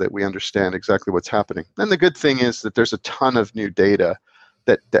sure that we understand exactly what's happening. And the good thing is that there's a ton of new data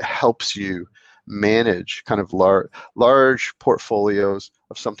that helps you manage kind of large portfolios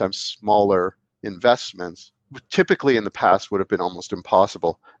of sometimes smaller investments, which typically in the past would have been almost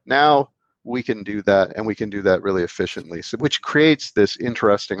impossible. Now we can do that, and we can do that really efficiently, so which creates this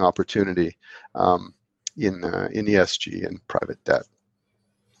interesting opportunity in ESG and private debt.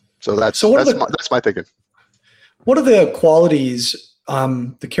 So that's my thinking. What are the qualities,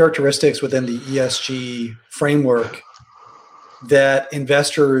 the characteristics within the ESG framework that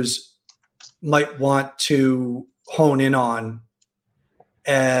investors might want to hone in on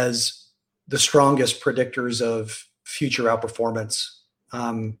as the strongest predictors of future outperformance?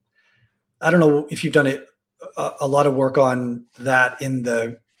 I don't know if you've done a lot of work on that in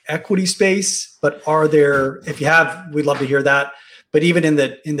the equity space, but are there, if you have, we'd love to hear that. But even in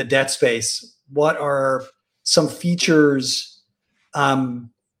the debt space, what are some features or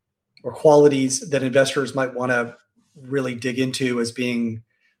qualities that investors might want to really dig into as being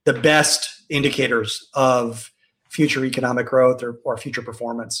the best indicators of future economic growth or future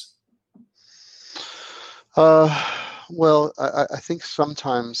performance? Well, I think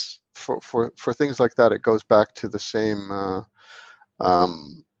sometimes for things like that, it goes back to the same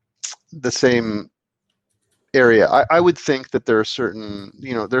area. I would think that there are certain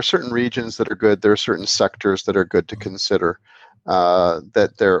regions that are good. There are certain sectors that are good to consider.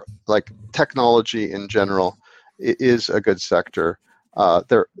 That they're like technology in general is a good sector.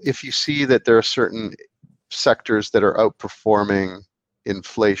 If you see that there are certain sectors that are outperforming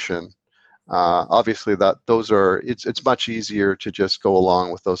inflation, obviously it's much easier to just go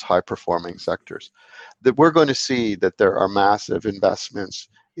along with those high performing sectors. That we're going to see that there are massive investments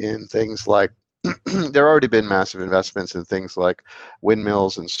in things like there already been massive investments in things like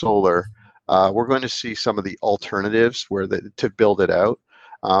windmills and solar. We're going to see some of the alternatives to build it out,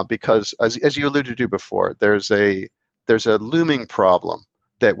 because as you alluded to before, there's a looming problem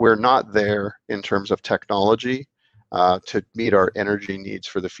that we're not there in terms of technology to meet our energy needs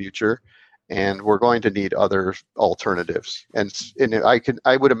for the future, and we're going to need other alternatives. And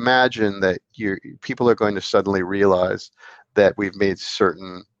I would imagine that people are going to suddenly realize that we've made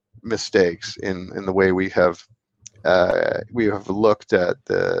certain mistakes in the way we have looked at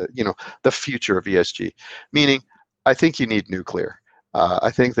the future of ESG. Meaning, I think you need nuclear.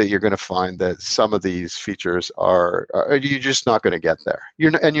 I think that you're going to find that some of these features are you're just not going to get there.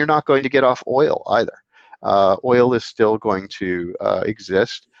 You're not going to get off oil either. Oil is still going to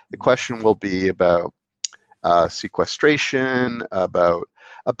exist. The question will be about sequestration, about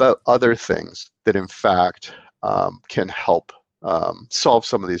other things that in fact can help solve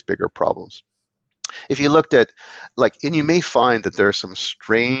some of these bigger problems. If you looked at and you may find that there are some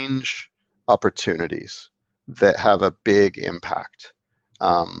strange opportunities that have a big impact.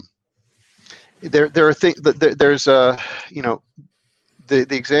 There are things. There's the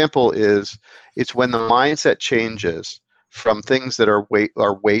example is it's when the mindset changes from things that are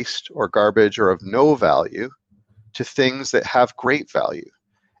waste or garbage or of no value to things that have great value.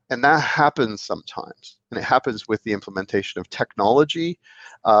 And that happens sometimes, and it happens with the implementation of technology.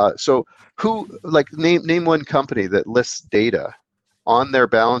 So, name one company that lists data on their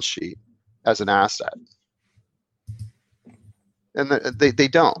balance sheet as an asset, and they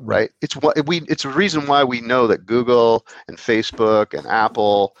don't, right? It's a reason why we know that Google and Facebook and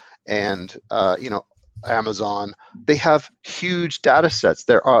Apple and Amazon, they have huge data sets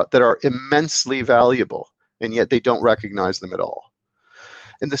that are immensely valuable, and yet they don't recognize them at all.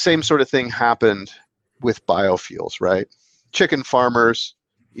 And the same sort of thing happened with biofuels, right? Chicken farmers,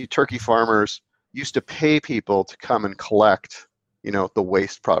 turkey farmers used to pay people to come and collect, the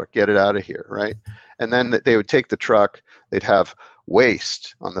waste product, get it out of here, right? And then they would take the truck, they'd have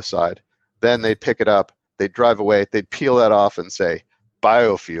waste on the side, then they'd pick it up, they'd drive away, they'd peel that off and say,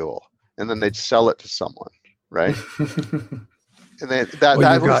 biofuel, and then they'd sell it to someone, right? And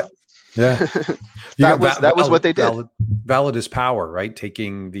that was what they did. Valid is power, right?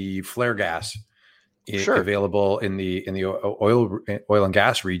 Taking the flare gas available in the oil and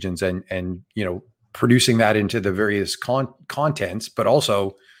gas regions and producing that into the various contents, but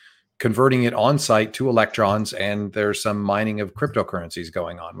also converting it on site to electrons. And there's some mining of cryptocurrencies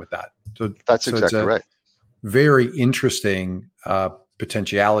going on with that. So that's exactly right. Very interesting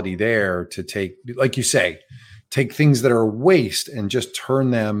potentiality there to take, like you say, take things that are waste and just turn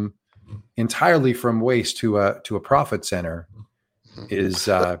them entirely from waste to a profit center is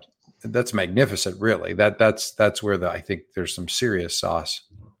that's magnificent, really. That's where I think there's some serious sauce.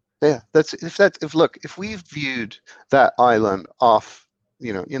 Yeah, if we've viewed that island off,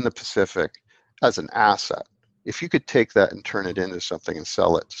 in the Pacific as an asset, if you could take that and turn it into something and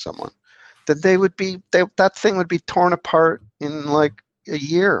sell it to someone, then that thing would be torn apart in like a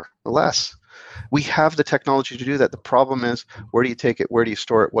year or less. We have the technology to do that. The problem is, where do you take it? Where do you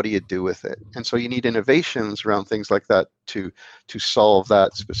store it? What do you do with it? And so you need innovations around things like that to solve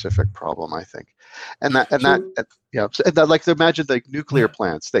that specific problem, I think. Imagine like nuclear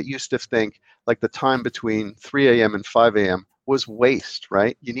plants that used to think like the time between 3 a.m. and 5 a.m. was waste,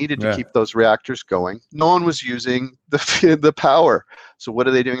 right? You needed to keep those reactors going. No one was using the power. So what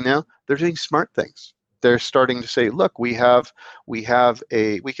are they doing now? They're doing smart things. They're starting to say, look, we can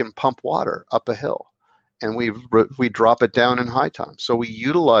pump water up a hill, and we drop it down in high time. So we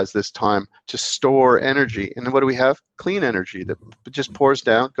utilize this time to store energy. And then what do we have? Clean energy that just pours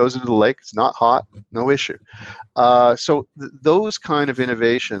down, goes into the lake. It's not hot, no issue. Those kind of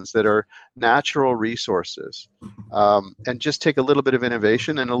innovations that are natural resources, and just take a little bit of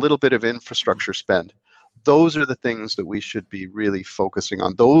innovation and a little bit of infrastructure spend. Those are the things that we should be really focusing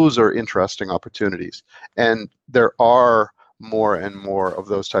on. Those are interesting opportunities. And there are more and more of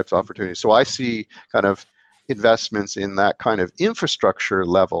those types of opportunities. So I see kind of investments in that kind of infrastructure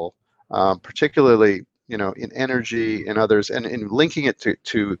level, particularly, in energy and others, and in linking it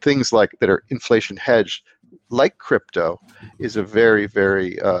to things like that are inflation hedged, like crypto, is a very,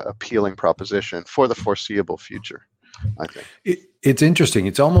 very appealing proposition for the foreseeable future, I think. It's interesting.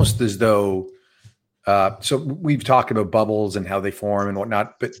 It's almost as though so we've talked about bubbles and how they form and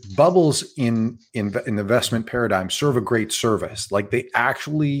whatnot, but bubbles in the investment paradigm serve a great service. Like they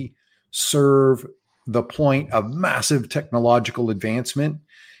actually serve the point of massive technological advancement,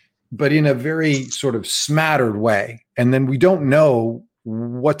 but in a very sort of smattered way. And then we don't know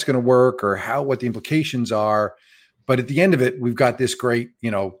what's going to work or what the implications are. But at the end of it, we've got this great,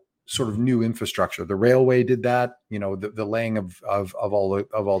 sort of new infrastructure. The railway did that, the laying of all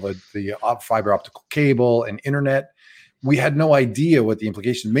the fiber optical cable and internet. We had no idea what the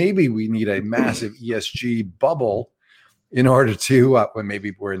implications. Maybe we need a massive ESG bubble in order to, when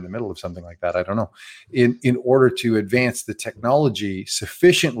maybe we're in the middle of something like that, I don't know, in order to advance the technology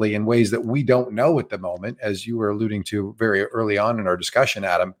sufficiently in ways that we don't know at the moment, as you were alluding to very early on in our discussion,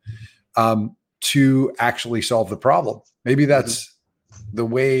 Adam, to actually solve the problem. Maybe that's the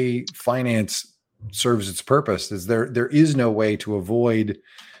way finance serves its purpose. Is there is no way to avoid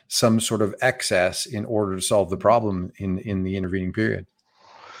some sort of excess in order to solve the problem in the intervening period.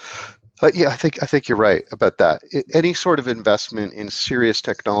 Yeah, I think you're right about that. Any sort of investment in serious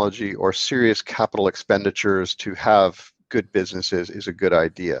technology or serious capital expenditures to have good businesses is a good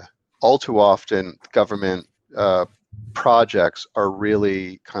idea. All too often, government projects are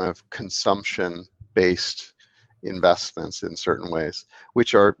really kind of consumption-based investments in certain ways,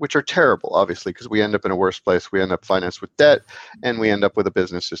 which are terrible, obviously, because we end up in a worse place. We end up financed with debt, and we end up with a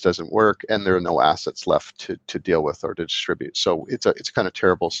business that doesn't work, and there are no assets left to deal with or to distribute. So it's a kind of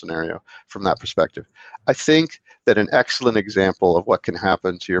terrible scenario from that perspective. I think that an excellent example of what can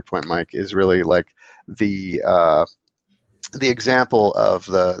happen, to your point, Mike, is really like the example of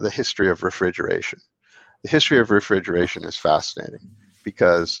the history of refrigeration. The history of refrigeration is fascinating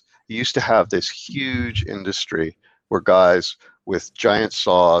because you used to have this huge industry where guys with giant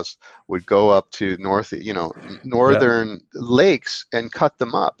saws would go up to northern lakes and cut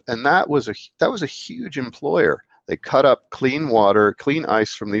them up, and that was a huge employer. They cut up clean water, clean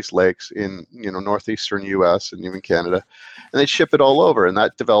ice from these lakes in northeastern U.S. and even Canada, and they'd ship it all over. And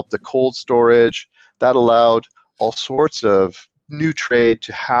that developed the cold storage that allowed all sorts of new trade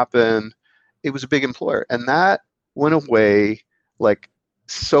to happen. It was a big employer, and that went away like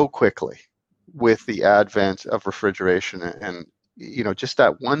so quickly with the advent of refrigeration. And just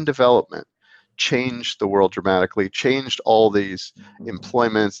that one development changed the world dramatically, changed all these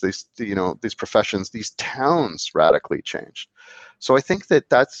employments, these professions, these towns radically changed. So I think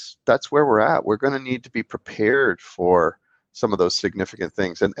that's where we're at. We're going to need to be prepared for some of those significant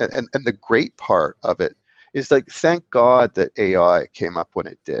things. And the great part of it is, like, thank God that AI came up when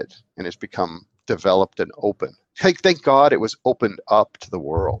it did and has become developed and open. Thank God it was opened up to the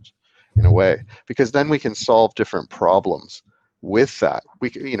world in a way, because then we can solve different problems with that.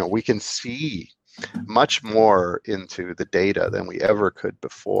 We can see much more into the data than we ever could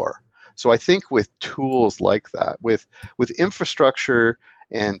before. So I think with tools like that, with infrastructure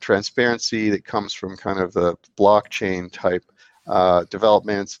and transparency that comes from kind of the blockchain type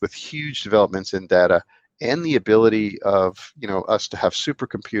developments, with huge developments in data, and the ability of us to have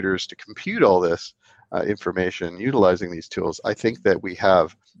supercomputers to compute all this information utilizing these tools, I think that we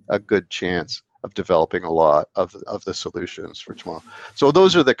have a good chance of developing a lot of the solutions for tomorrow. So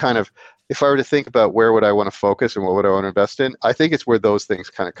those are the kind of, if I were to think about where would I want to focus and what would I want to invest in, I think it's where those things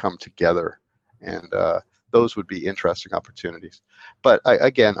kind of come together, and those would be interesting opportunities. But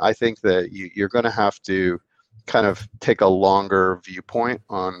I think that you're going to have to kind of take a longer viewpoint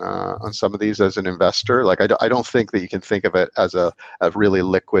on some of these as an investor. Like I don't think that you can think of it as a really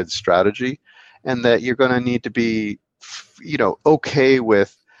liquid strategy, and that you're going to need to be okay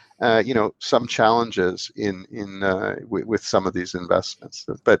with some challenges with some of these investments,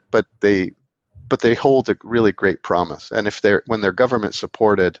 but they hold a really great promise. And when they're government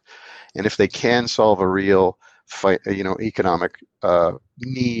supported, and if they can solve a real economic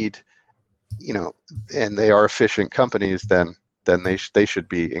need, and they are efficient companies, then they should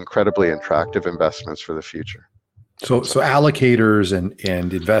be incredibly attractive investments for the future. So allocators and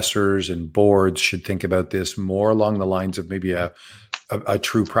investors and boards should think about this more along the lines of maybe a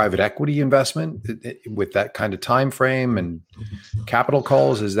true private equity investment with that kind of time frame and capital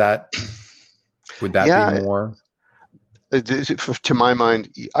calls. Would that be more? To my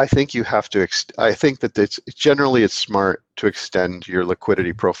mind, I think you have to. I think that it's smart to extend your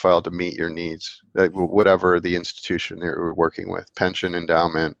liquidity profile to meet your needs, whatever the institution you're working with, pension,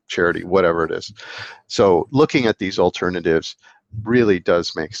 endowment, charity, whatever it is. So looking at these alternatives really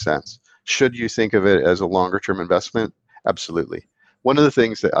does make sense. Should you think of it as a longer-term investment? Absolutely. One of the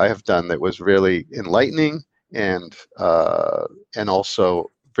things that I have done that was really enlightening and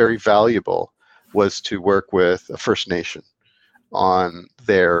also very valuable was to work with a First Nation on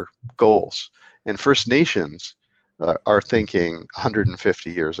their goals. And First Nations are thinking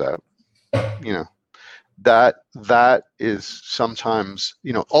 150 years out. that is sometimes,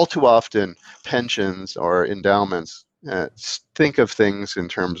 all too often pensions or endowments think of things in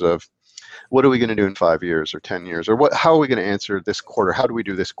terms of, what are we going to do in 5 years or 10 years, or how are we going to answer this quarter? How do we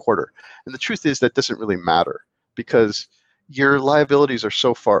do this quarter? And the truth is that doesn't really matter, because your liabilities are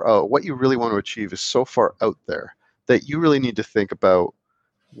so far out. What you really want to achieve is so far out there that you really need to think about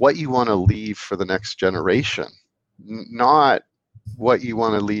what you want to leave for the next generation, not what you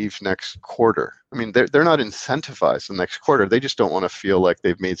want to leave next quarter. I mean, they're not incentivized the next quarter. They just don't want to feel like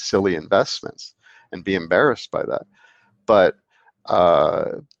they've made silly investments and be embarrassed by that. But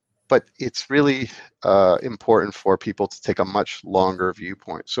it's really important for people to take a much longer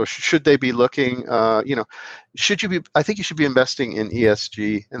viewpoint. So should they be looking, I think you should be investing in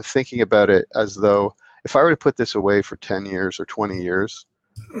ESG and thinking about it as though, if I were to put this away for 10 years or 20 years,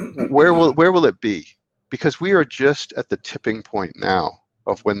 where will it be? Because we are just at the tipping point now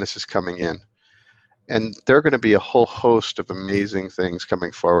of when this is coming in. And there are going to be a whole host of amazing things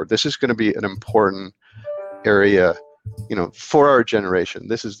coming forward. This is going to be an important area, for our generation.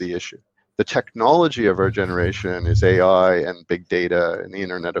 This is the issue. The technology of our generation is AI and big data and the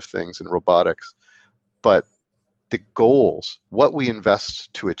Internet of Things and robotics. But the goals, what we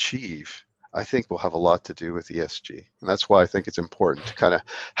invest to achieve, I think will have a lot to do with ESG. And that's why I think it's important to kind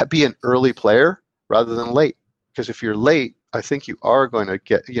of be an early player rather than late. Because if you're late, I think you are going to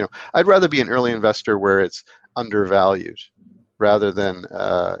get, I'd rather be an early investor where it's undervalued rather than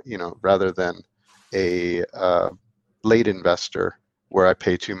a late investor where I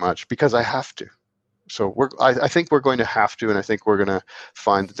pay too much because I have to. So I think we're going to have to, and I think we're going to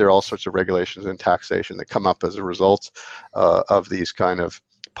find that there are all sorts of regulations and taxation that come up as a result of these kind of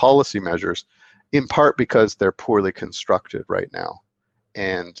policy measures, in part because they're poorly constructed right now,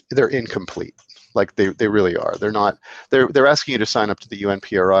 and they're incomplete. Like they really are. They're not. They're asking you to sign up to the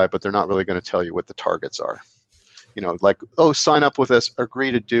UNPRI, but they're not really going to tell you what the targets are. Sign up with us,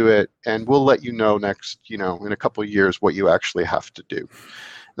 agree to do it, and we'll let you know next, in a couple of years what you actually have to do.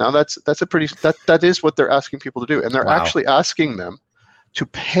 Now that is what they're asking people to do, and they're actually asking them to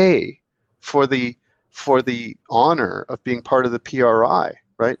pay for the honor of being part of the PRI,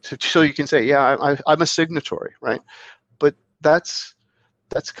 right? So you can say, yeah, I'm a signatory, right? But that's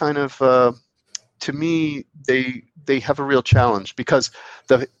kind of to me, they have a real challenge, because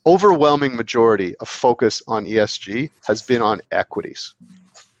the overwhelming majority of focus on ESG has been on equities.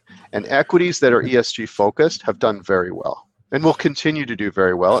 And equities that are ESG focused have done very well and will continue to do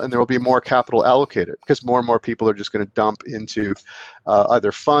very well. And there will be more capital allocated because more and more people are just going to dump into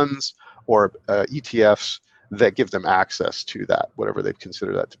either funds or ETFs that give them access to that, whatever they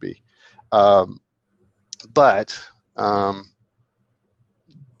consider that to be. But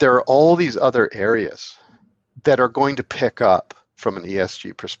there are all these other areas that are going to pick up from an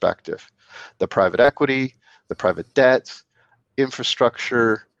ESG perspective. The private equity, the private debt,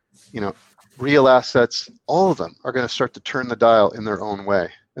 infrastructure, real assets, all of them are going to start to turn the dial in their own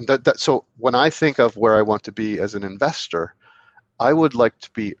way. And so when I think of where I want to be as an investor, I would like to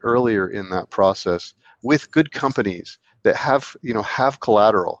be earlier in that process with good companies that have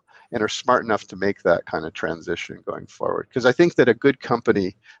collateral and are smart enough to make that kind of transition going forward. Because I think that a good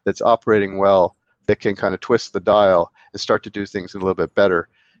company that's operating well, that can kind of twist the dial and start to do things a little bit better,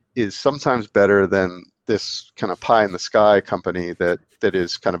 is sometimes better than this kind of pie in the sky company that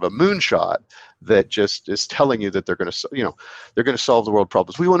is kind of a moonshot that just is telling you that they're going to solve the world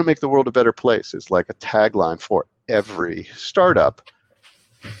problems. We want to make the world a better place is like a tagline for every startup.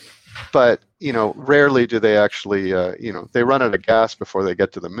 But rarely do they actually they run out of gas before they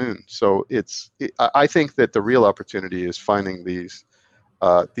get to the moon. So I think that the real opportunity is finding these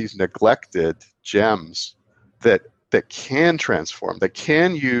neglected gems that can transform, that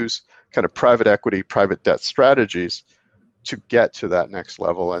can use kind of private equity, private debt strategies to get to that next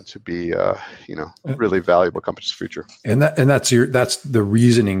level and to be really valuable companies' future. And that's the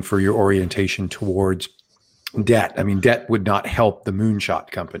reasoning for your orientation towards debt. I mean, debt would not help the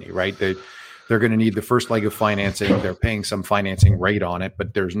moonshot company, right? They're going to need the first leg of financing. They're paying some financing rate on it,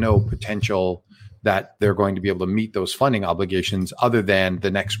 but there's no potential that they're going to be able to meet those funding obligations other than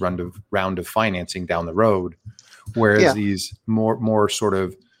the next round of financing down the road. Whereas these more sort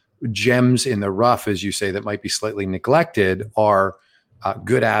of gems in the rough, as you say, that might be slightly neglected are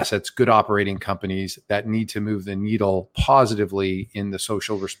good assets, good operating companies that need to move the needle positively in the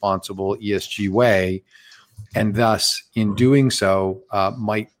social responsible ESG way. And thus, in doing so,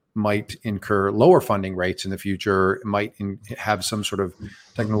 might incur lower funding rates in the future, might have some sort of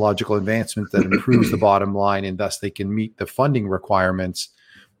technological advancement that improves the bottom line, and thus they can meet the funding requirements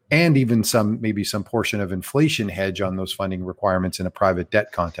and even maybe some portion of inflation hedge on those funding requirements in a private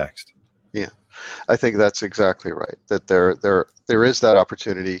debt context. Yeah, I think that's exactly right. That there is that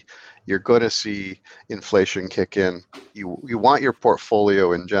opportunity. You're going to see inflation kick in. You want your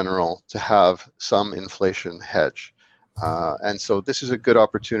portfolio in general to have some inflation hedge, and so this is a good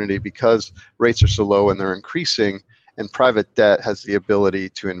opportunity because rates are so low and they're increasing, and private debt has the ability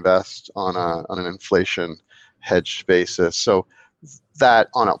to invest on an inflation hedged basis. So that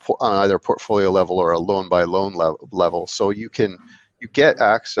on either portfolio level or a loan by loan level, so you get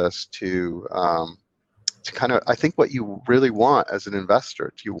access to kind of, I think, what you really want as an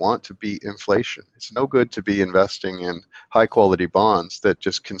investor. You want to beat inflation. It's no good to be investing in high quality bonds that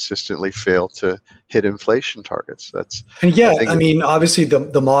just consistently fail to hit inflation targets. I mean, obviously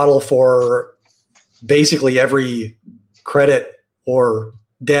the model for basically every credit or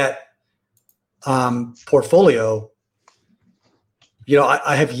debt portfolio,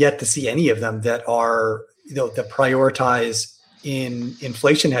 I have yet to see any of them that are, that prioritize in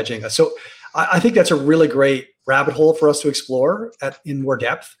inflation hedging. So I think that's a really great rabbit hole for us to explore in more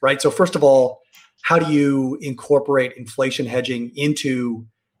depth, right? So first of all, how do you incorporate inflation hedging into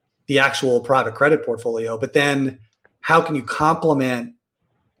the actual private credit portfolio? But then how can you complement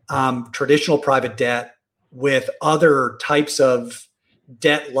traditional private debt with other types of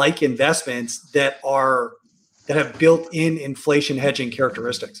debt-like investments that have built-in inflation hedging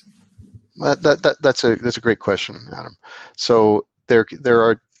characteristics? That's a great question, Adam. So there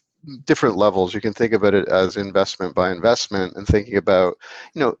are different levels. You can think about it as investment by investment, and thinking about,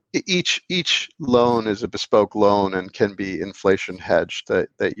 each loan is a bespoke loan and can be inflation hedged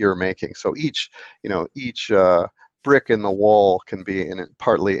that you're making. So each brick in the wall can be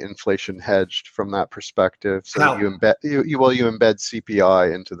partly inflation hedged from that perspective. So How? you embed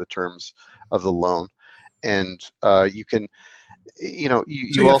CPI into the terms of the loan, and you can. You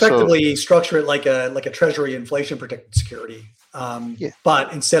also effectively structure it like a treasury inflation protected security.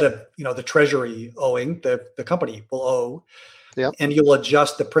 But instead of the treasury owing, the company will owe, and you'll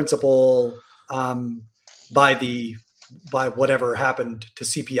adjust the principal by whatever happened to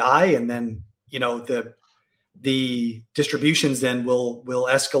CPI, and then the distributions then will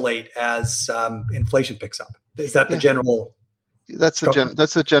escalate as inflation picks up. Is that the general?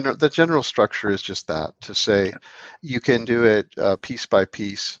 The general structure is just that, to say you can do it piece by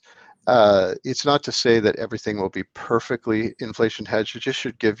piece. It's not to say that everything will be perfectly inflation hedged. It just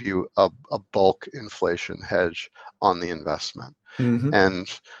should give you a bulk inflation hedge on the investment, and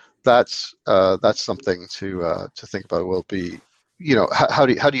that's something to think about. Will be, how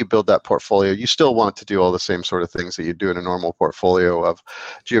do you build that portfolio? You still want to do all the same sort of things that you do in a normal portfolio of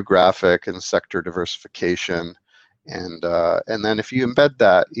geographic and sector diversification. And then if you embed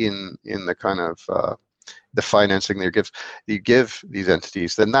that in the kind of the financing that you give these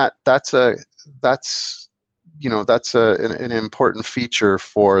entities, then that's an important feature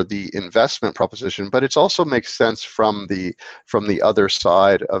for the investment proposition. But it also makes sense from the other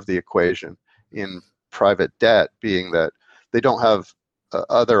side of the equation in private debt, being that they don't have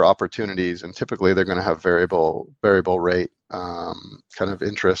other opportunities, and typically they're going to have variable rate kind of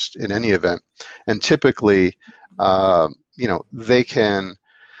interest in any event, and typically they can,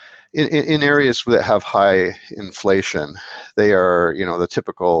 in areas that have high inflation, they are, the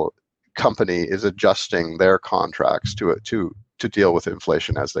typical company is adjusting their contracts to deal with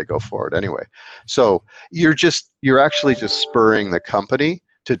inflation as they go forward anyway. So you're actually just spurring the company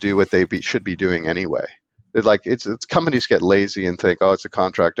to do what they should be doing anyway. It's companies get lazy and think, oh, it's a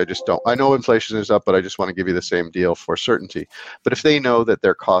contract. I know inflation is up, but I just want to give you the same deal for certainty. But if they know that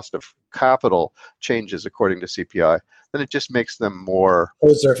their cost of capital changes according to CPI, then it just makes them more,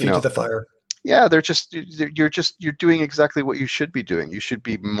 holds their feet to the fire. Yeah, you're doing exactly what you should be doing. You should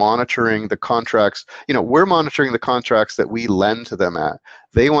be monitoring the contracts. We're monitoring the contracts that we lend to them at.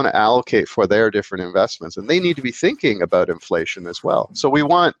 They want to allocate for their different investments, and they need to be thinking about inflation as well. So we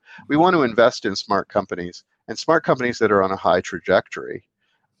want to invest in smart companies, and smart companies that are on a high trajectory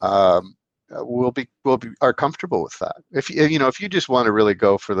are comfortable with that. If you just want to really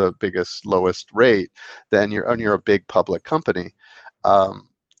go for the biggest, lowest rate, then you're a big public company.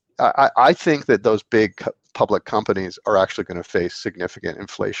 I think that those big public companies are actually going to face significant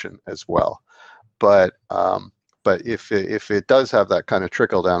inflation as well. But if it does have that kind of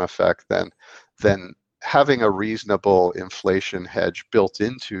trickle down effect, then having a reasonable inflation hedge built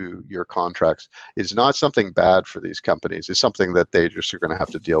into your contracts is not something bad for these companies. It's something that they just are going to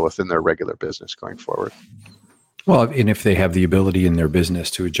have to deal with in their regular business going forward. Well, and if they have the ability in their business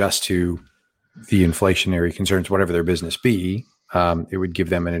to adjust to the inflationary concerns, whatever their business be, it would give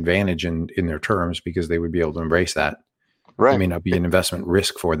them an advantage in their terms, because they would be able to embrace that. Right. It may not be an investment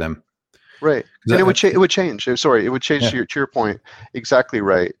risk for them. Right. And it would change. Sorry, it would change to your point. Exactly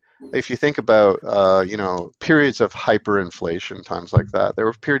right. if you think about, periods of hyperinflation, times like that, there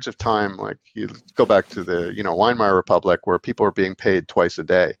were periods of time, like you go back to the, Weimar Republic, where people were being paid twice a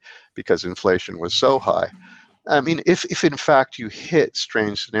day because inflation was so high. I mean, if in fact you hit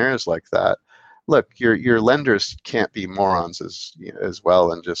strange scenarios like that, look, your lenders can't be morons as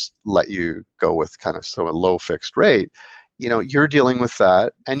well and just let you go with kind of a low fixed rate. You're dealing with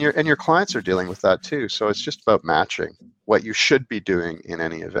that, and your clients are dealing with that too. So it's just about matching what you should be doing in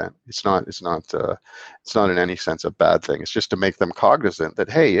any event. It's not in any sense a bad thing. It's just to make them cognizant that,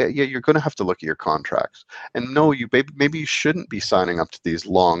 hey, yeah, you're going to have to look at your contracts, and no, maybe you shouldn't be signing up to these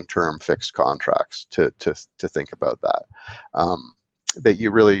long-term fixed contracts to think about that. That you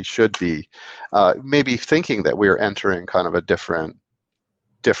really should be maybe thinking that we're entering kind of a different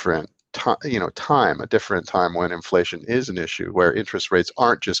time, a different time when inflation is an issue, where interest rates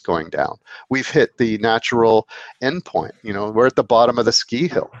aren't just going down. We've hit the natural endpoint. We're at the bottom of the ski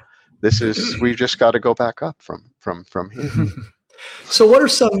hill. We've just got to go back up from here. So what are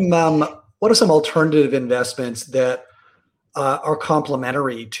some alternative investments that are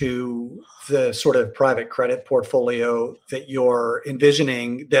complementary to the sort of private credit portfolio that you're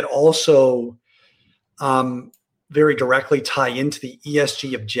envisioning, that also very directly tie into the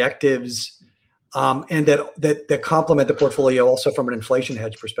ESG objectives, and that complement the portfolio also from an inflation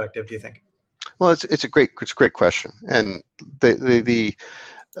hedge perspective, do you think? Well, it's a great question, and the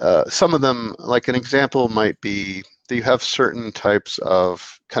some of them, like an example might be that you have certain types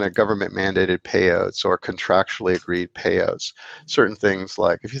of kind of government mandated payouts or contractually agreed payouts. Certain things,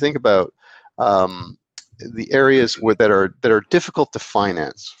 like if you think about the areas that are difficult to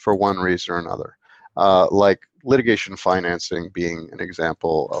finance for one reason or another, like litigation financing being an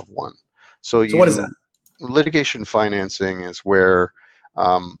example of one. So what is that? Litigation financing is where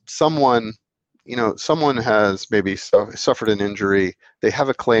someone has maybe suffered an injury, they have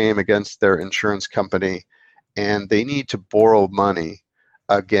a claim against their insurance company, and they need to borrow money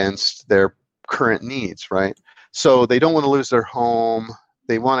against their current needs, right? So they don't want to lose their home.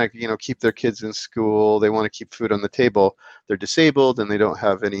 They want to, keep their kids in school. They want to keep food on the table. They're disabled and they don't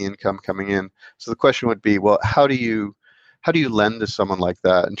have any income coming in. So the question would be, well, how do you lend to someone like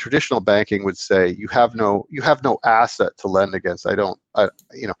that? And traditional banking would say you have no asset to lend against. The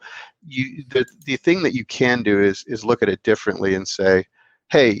thing that you can do is look at it differently and say,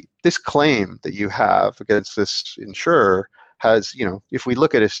 hey, this claim that you have against this insurer has, if we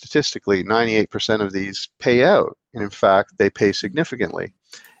look at it statistically, 98% of these pay out. And in fact, they pay significantly.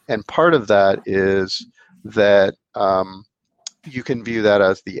 And part of that is that you can view that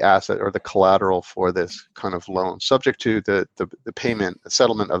as the asset or the collateral for this kind of loan. Subject to the payment, the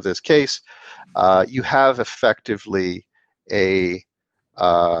settlement of this case, you have effectively a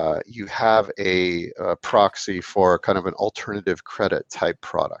proxy for kind of an alternative credit type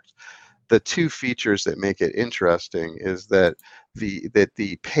product. The two features that make it interesting is that the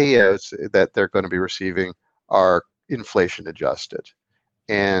payouts that they're going to be receiving are inflation adjusted,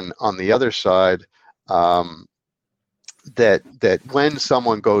 and on the other side, that when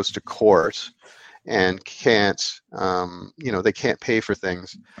someone goes to court and can't, they can't pay for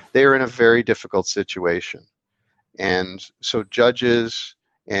things, they are in a very difficult situation. And so judges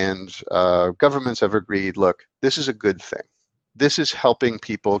and governments have agreed, look, this is a good thing. This is helping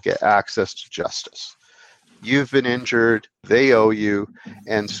people get access to justice. You've been injured, they owe you,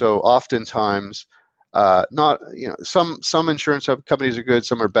 and so oftentimes, some insurance companies are good,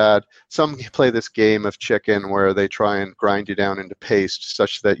 some are bad. Some play this game of chicken where they try and grind you down into paste,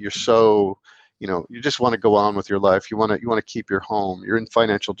 such that you're so, you just want to go on with your life. You want to keep your home. You're in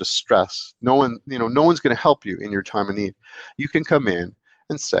financial distress. No one's going to help you in your time of need. You can come in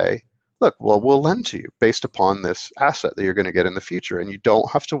and say, look, well, we'll lend to you based upon this asset that you're going to get in the future, and you don't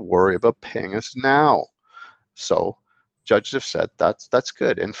have to worry about paying us now. So judges have said that's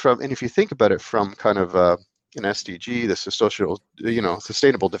good. And if you think about it from kind of an SDG, the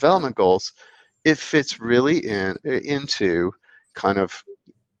sustainable development goals, it fits really into kind of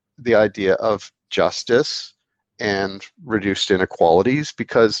the idea of justice and reduced inequalities,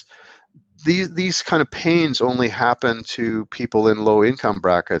 because these kind of pains only happen to people in low income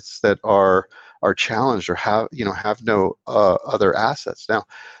brackets that are challenged or have no other assets. Now,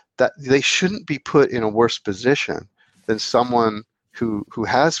 that they shouldn't be put in a worse position than someone who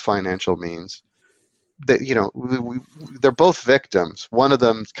has financial means. That they're both victims. One of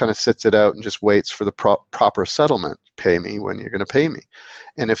them kind of sits it out and just waits for the proper settlement. Pay me when you're going to pay me.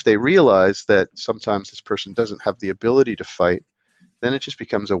 And if they realize that sometimes this person doesn't have the ability to fight, then it just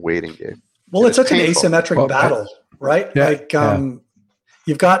becomes a waiting game. Well, it's such painful. An asymmetric battle, right? Yeah,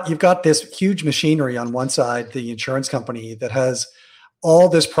 you've got this huge machinery on one side, the insurance company, that has all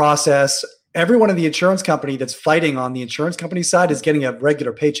this process, everyone in the insurance company that's fighting on the insurance company side is getting a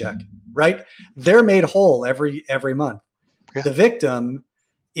regular paycheck, right? They're made whole every month. Yeah. The victim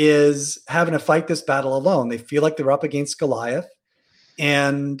is having to fight this battle alone. They feel like they're up against Goliath,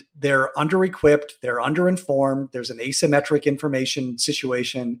 and they're under-equipped, they're under-informed, there's an asymmetric information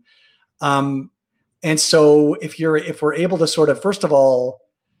situation. And so if we're able to sort of, first of all,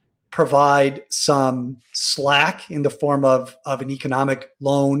 provide some slack in the form of an economic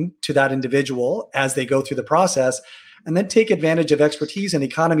loan to that individual as they go through the process, and then take advantage of expertise and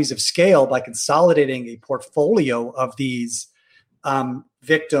economies of scale by consolidating a portfolio of these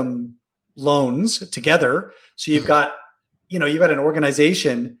victim loans together. So you've got an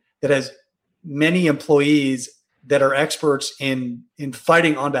organization that has many employees that are experts in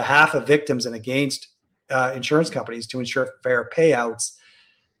fighting on behalf of victims and against insurance companies to ensure fair payouts.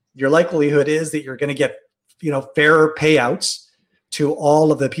 Your likelihood is that you're going to get, fairer payouts to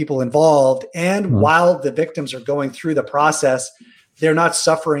all of the people involved. And while the victims are going through the process, they're not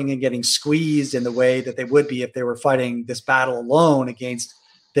suffering and getting squeezed in the way that they would be if they were fighting this battle alone against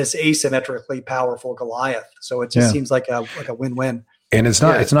this asymmetrically powerful Goliath. So it just seems like a win-win. And it's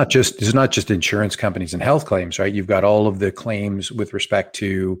not just insurance companies and health claims, right? You've got all of the claims with respect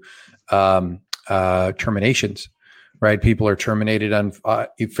to terminations, right? People are terminated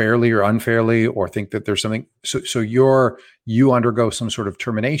fairly or unfairly, or think that there's something. So you undergo some sort of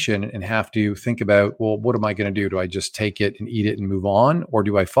termination and have to think about, well, what am I going to do? Do I just take it and eat it and move on, or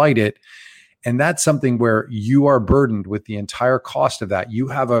do I fight it? And that's something where you are burdened with the entire cost of that. You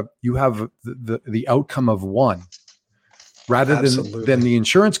have the outcome of one, rather than the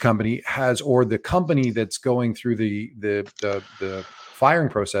insurance company has, or the company that's going through the firing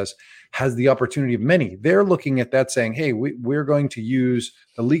process has the opportunity of many. They're looking at that saying, hey, we're going to use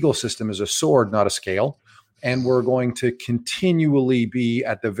the legal system as a sword, not a scale. And we're going to continually be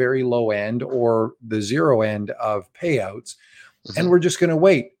at the very low end or the zero end of payouts. Mm-hmm. And we're just going to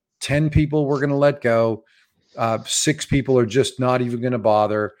wait. 10 people we're going to let go. 6 people are just not even going to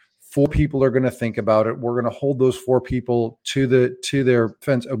bother. 4 people are going to think about it. We're going to hold those 4 people to their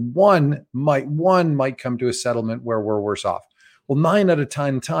fence. One might come to a settlement where we're worse off. Well, 9 out of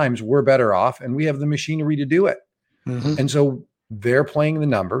 10 times we're better off, and we have the machinery to do it. Mm-hmm. And so they're playing the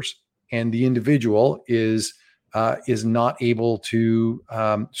numbers, and the individual is not able to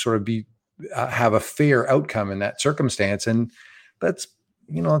sort of have a fair outcome in that circumstance. And that's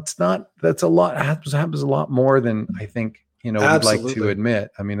that's a lot. It happens a lot more than I think, we'd like to admit.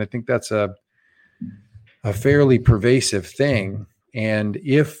 I mean, I think that's a fairly pervasive thing. And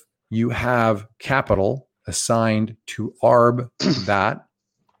if you have capital assigned to arb that,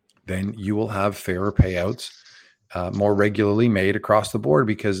 then you will have fairer payouts more regularly made across the board,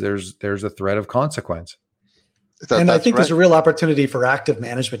 because there's a threat of consequence. And I think there's a real opportunity for active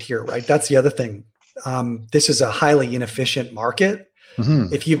management here, right? That's the other thing. This is a highly inefficient market.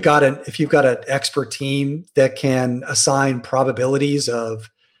 Mm-hmm. If you've got an expert team that can assign probabilities of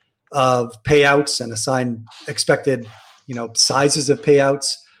payouts and assign expected, sizes of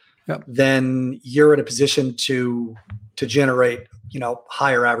payouts, then you're in a position to generate,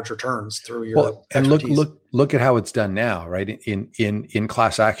 higher average returns through your expertise. And look at how it's done now, right? In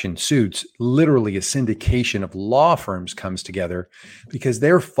class action suits, literally a syndication of law firms comes together because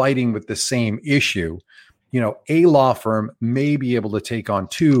they're fighting with the same issue. A law firm may be able to take on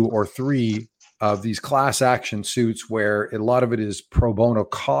 2 or 3 of these class action suits where a lot of it is pro bono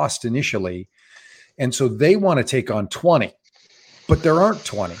cost initially. And so they want to take on 20, but there aren't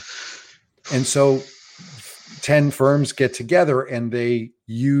 20. And so 10 firms get together and they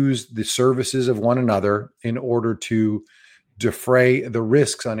use the services of one another in order to defray the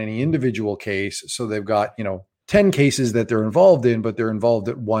risks on any individual case. So they've got, 10 cases that they're involved in, but they're involved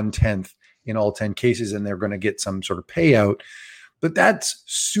at 1/10 in all 10 cases, and they're going to get some sort of payout. But that's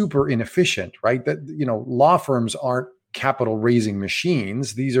super inefficient, right? That, law firms aren't capital raising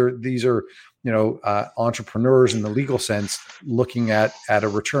machines. These are entrepreneurs in the legal sense, looking at a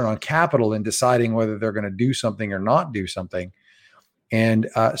return on capital and deciding whether they're going to do something or not do something. And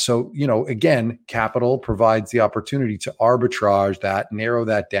so, again, capital provides the opportunity to arbitrage that, narrow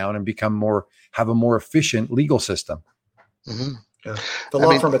that down, and have a more efficient legal system. Mm-hmm. Yeah. The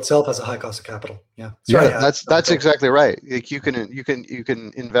law firm itself has a high cost of capital. Yeah. Sorry, that's exactly right. Like you can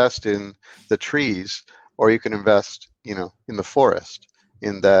invest in the trees, or you can invest, in the forest,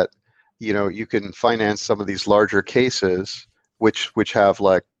 in that, you can finance some of these larger cases, which have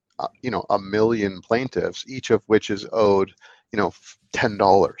like, 1 million plaintiffs, each of which is owed,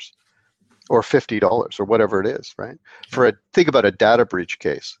 $10 or $50 or whatever it is, right? Think about a data breach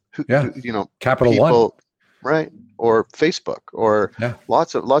case. Capital One. right? Or Facebook, or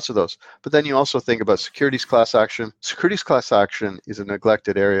lots of those. But then you also think about securities class action. Securities class action is a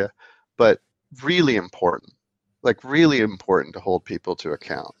neglected area, but really important, like really important to hold people to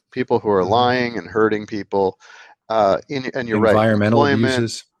account. People who are lying and hurting people. And you're right. Environmental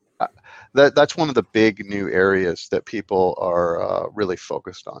abuses. That's one of the big new areas that people are really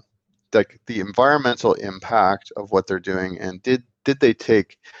focused on. Like the environmental impact of what they're doing, and did they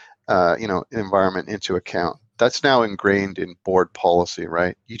take environment into account? That's now ingrained in board policy,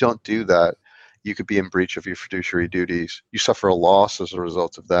 right? You don't do that, you could be in breach of your fiduciary duties. You suffer a loss as a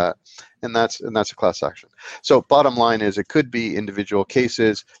result of that, and that's a class action. So bottom line is, it could be individual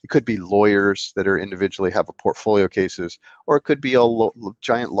cases, it could be lawyers that are individually have a portfolio cases, or it could be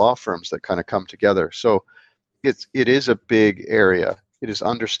giant law firms that kind of come together. So it is a big area. It is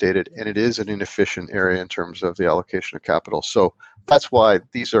understated, and it is an inefficient area in terms of the allocation of capital. So that's why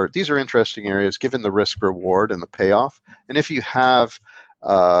these are interesting areas, given the risk reward and the payoff. And if you have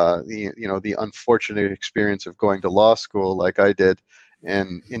the unfortunate experience of going to law school like I did,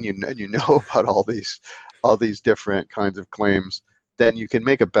 and you know about all these different kinds of claims, then you can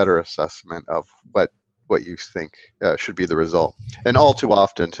make a better assessment of what you think should be the result. And all too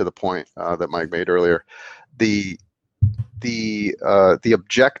often, to the point that Mike made earlier, the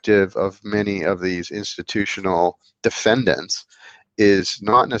objective of many of these institutional defendants is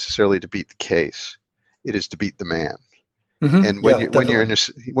not necessarily to beat the case; it is to beat the man. Mm-hmm. And when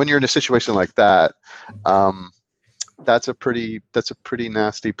you're in a situation like that, that's a pretty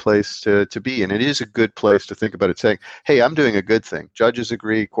nasty place to be. And it is a good place to think about it, saying, "Hey, I'm doing a good thing. Judges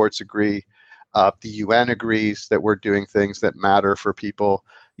agree, courts agree, the UN agrees that we're doing things that matter for people."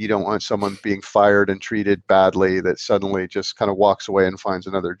 You don't want someone being fired and treated badly that suddenly just kind of walks away and finds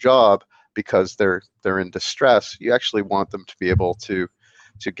another job because they're in distress. You actually want them to be able to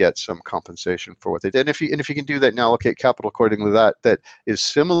get some compensation for what they did. And if you can do that and allocate capital accordingly, that is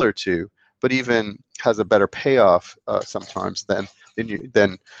similar to, but even has a better payoff sometimes than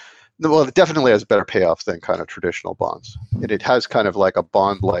well, it definitely has a better payoff than kind of traditional bonds. And it has kind of like a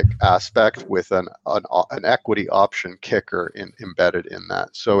bond-like aspect with an equity option kicker embedded in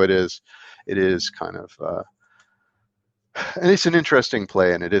that. So it is kind of, and it's an interesting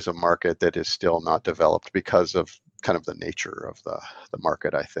play, and it is a market that is still not developed because of kind of the nature of the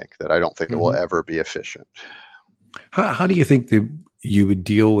market. I don't think it will ever be efficient. How do you think that you would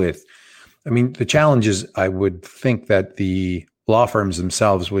deal with, I mean, the challenge is, I would think that the law firms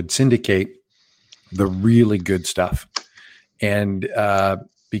themselves would syndicate the really good stuff, and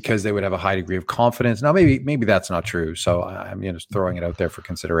because they would have a high degree of confidence. Now, maybe that's not true. So I'm just throwing it out there for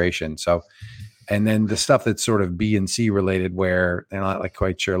consideration. So, and then the stuff that's sort of B and C related, where they're not like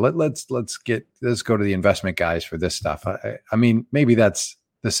quite sure. Let's go to the investment guys for this stuff. I mean, maybe that's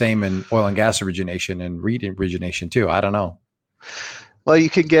the same in oil and gas origination and REIT origination too. I don't know. Well, you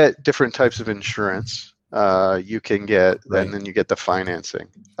can get different types of insurance. You can get, right. And then you get the financing.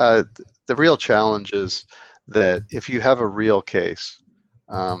 The real challenge is that if you have a real case,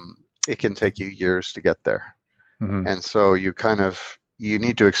 it can take you years to get there. Mm-hmm. And so you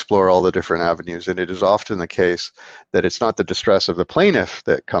need to explore all the different avenues. And it is often the case that it's not the distress of the plaintiff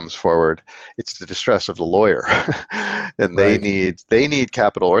that comes forward, it's the distress of the lawyer. And they need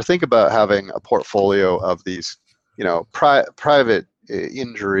capital. Or think about having a portfolio of these, private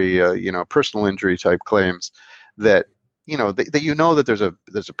injury, personal injury type claims that, that there's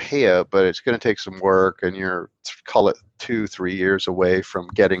a payout, but it's going to take some work, and you're, call it 2-3 years away from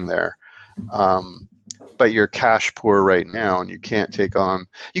getting there. But you're cash poor right now, and you can't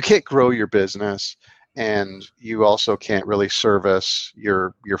grow your business, and you also can't really service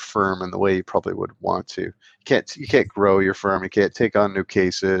your firm in the way you probably would want to. You can't grow your firm. You can't take on new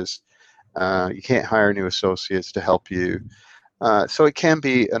cases. You can't hire new associates to help you. So it can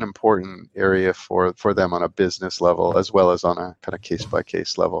be an important area for them on a business level, as well as on a kind of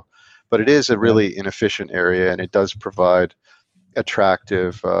case-by-case level. But it is a really inefficient area, and it does provide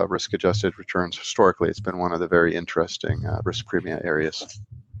attractive risk-adjusted returns. Historically, it's been one of the very interesting risk premium areas.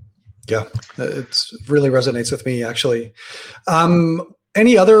 Yeah, it really resonates with me, actually.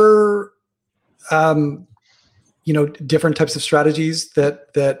 Any other different types of strategies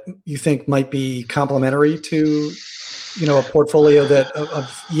that you think might be complementary to a portfolio of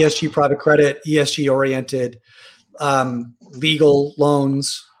ESG private credit, ESG oriented, legal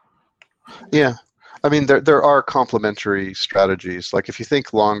loans? Yeah. I mean, there are complementary strategies. Like if you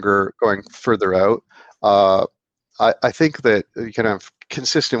think longer, going further out, I think that kind of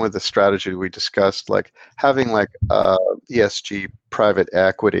consistent with the strategy we discussed, like having like ESG private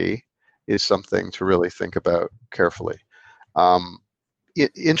equity is something to really think about carefully.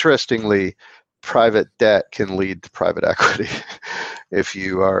 Interestingly, private debt can lead to private equity if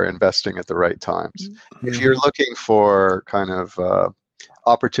you are investing at the right times. If you're looking for kind of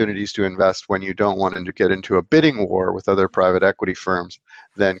opportunities to invest when you don't want to get into a bidding war with other private equity firms,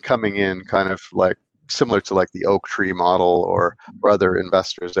 then coming in kind of like similar to like the Oak Tree model or other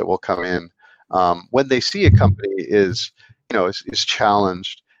investors that will come in when they see a company is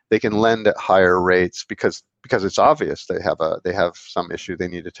challenged, they can lend at higher rates because it's obvious they have some issue they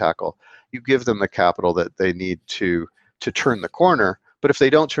need to tackle. You give them the capital that they need to turn the corner, but if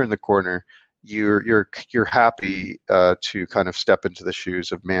they don't turn the corner, you're happy to kind of step into the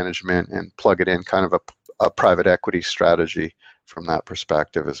shoes of management and plug it in kind of a private equity strategy from that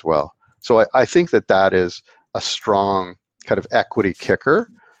perspective as well. So I think that is a strong kind of equity kicker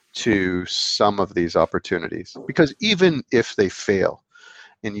to some of these opportunities, because even if they fail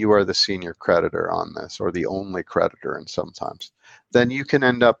and you are the senior creditor on this or the only creditor, and sometimes, then you can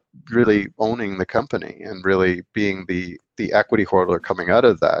end up really owning the company and really being the equity holder coming out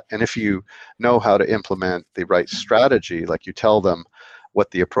of that. And if you know how to implement the right strategy, like you tell them what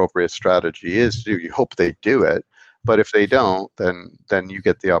the appropriate strategy is to do, you hope they do it. But if they don't, then you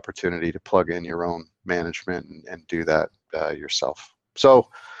get the opportunity to plug in your own management and do that yourself. So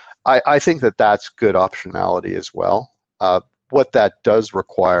I think that's good optionality as well. What that does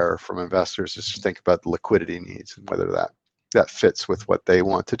require from investors is to think about the liquidity needs and whether that fits with what they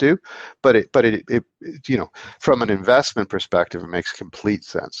want to do. But it from an investment perspective, it makes complete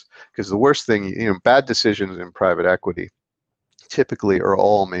sense, because the worst thing, bad decisions in private equity typically are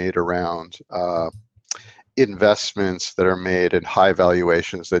all made around investments that are made in high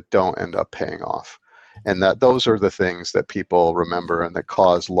valuations that don't end up paying off, and those are the things that people remember and that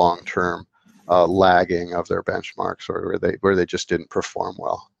cause long-term lagging of their benchmarks, or where they just didn't perform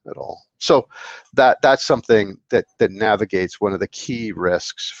well at all. So that's something that navigates one of the key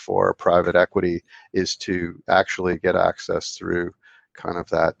risks for private equity, is to actually get access through kind of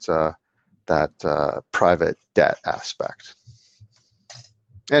that private debt aspect.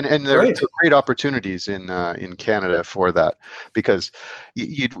 And there are great opportunities in Canada for that, because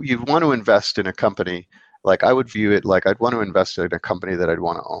you'd want to invest in a company, like I would view it like I'd want to invest in a company that I'd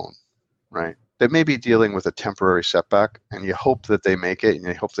want to own, right? They may be dealing with a temporary setback, and you hope that they make it and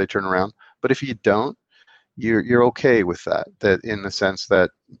you hope they turn around. But if you don't, you're okay with that in the sense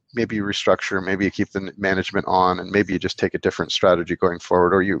that maybe you restructure, maybe you keep the management on, and maybe you just take a different strategy going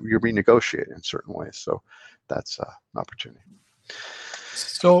forward, or you renegotiate in certain ways. So that's an opportunity.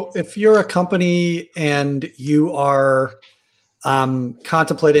 So if you're a company and you are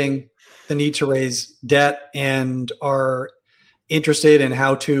contemplating the need to raise debt and are interested in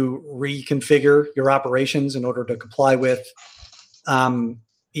how to reconfigure your operations in order to comply with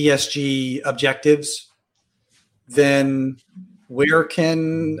ESG objectives, then where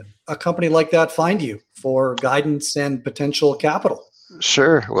can a company like that find you for guidance and potential capital?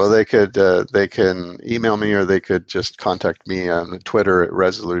 Sure. Well, they can email me, or they could just contact me on Twitter at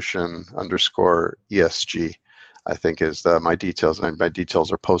ReSolution_ESG, I think is my details, and my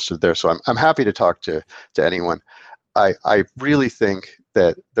details are posted there. So I'm happy to talk to anyone. I really think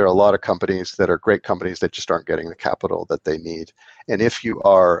that there are a lot of companies that are great companies that just aren't getting the capital that they need. And if you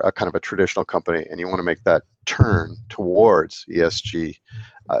are a kind of a traditional company and you want to make that turn towards ESG,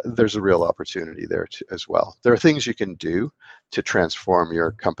 there's a real opportunity there as well. There are things you can do to transform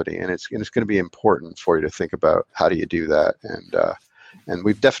your company, and it's going to be important for you to think about how do you do that. And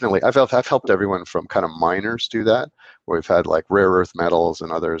we've definitely, I've helped everyone from kind of miners do that, where we've had like rare earth metals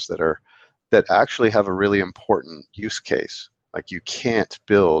and others that actually have a really important use case. Like you can't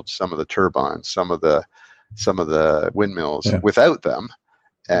build some of the turbines, some of the windmills without them,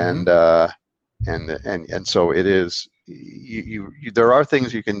 and so it is. There are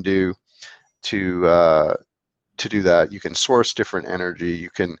things you can do to do that. You can source different energy. You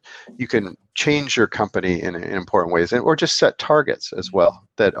can change your company in important ways, or just set targets as well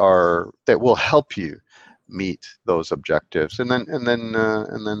that will help you meet those objectives, and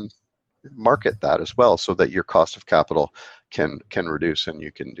then market that as well, so that your cost of capital can reduce and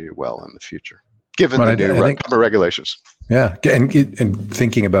you can do well in the future, given the new regulations. Yeah, and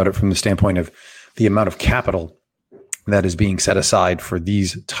thinking about it from the standpoint of the amount of capital that is being set aside for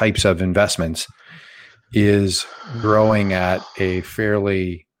these types of investments is growing at a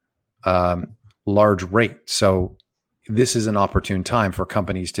fairly large rate. So this is an opportune time for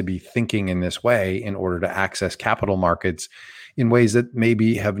companies to be thinking in this way in order to access capital markets in ways that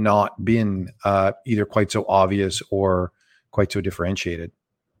maybe have not been either quite so obvious or quite so differentiated.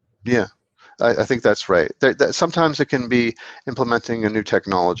 Yeah. I think that's right. Sometimes it can be implementing a new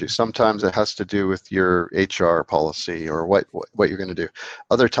technology. Sometimes it has to do with your HR policy or what you're going to do.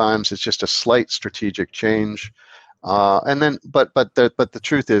 Other times it's just a slight strategic change. But the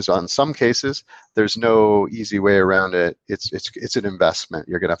truth is, on some cases, there's no easy way around it. It's an investment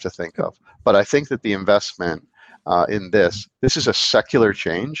you're going to have to think of. But I think that the investment in this is a secular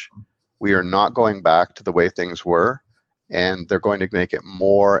change. We are not going back to the way things were, and they're going to make it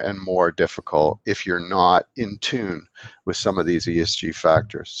more and more difficult if you're not in tune with some of these ESG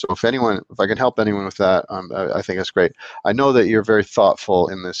factors. So if I can help anyone with that, I think that's great. I know that you're very thoughtful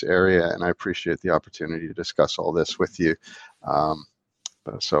in this area, and I appreciate the opportunity to discuss all this with you.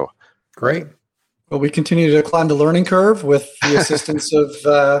 Great. Well, we continue to climb the learning curve with the assistance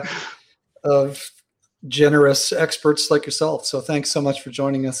of generous experts like yourself. So thanks so much for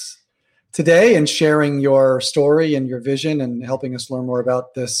joining us today and sharing your story and your vision and helping us learn more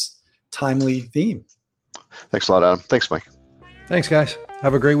about this timely theme. Thanks a lot, Adam. Thanks, Mike. Thanks, guys.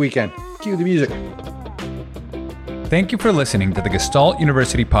 Have a great weekend. Cue the music. Thank you for listening to the Gestalt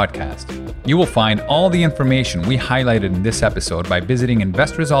University podcast. You will find all the information we highlighted in this episode by visiting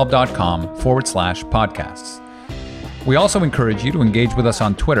investresolve.com/podcasts. We also encourage you to engage with us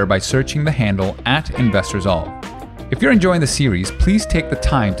on Twitter by searching the handle @InvestResolve. If you're enjoying the series, please take the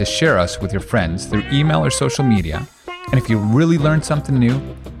time to share us with your friends through email or social media. And if you really learned something new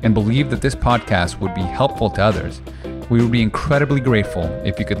and believe that this podcast would be helpful to others, we would be incredibly grateful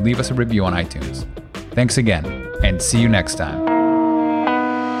if you could leave us a review on iTunes. Thanks again, and see you next time.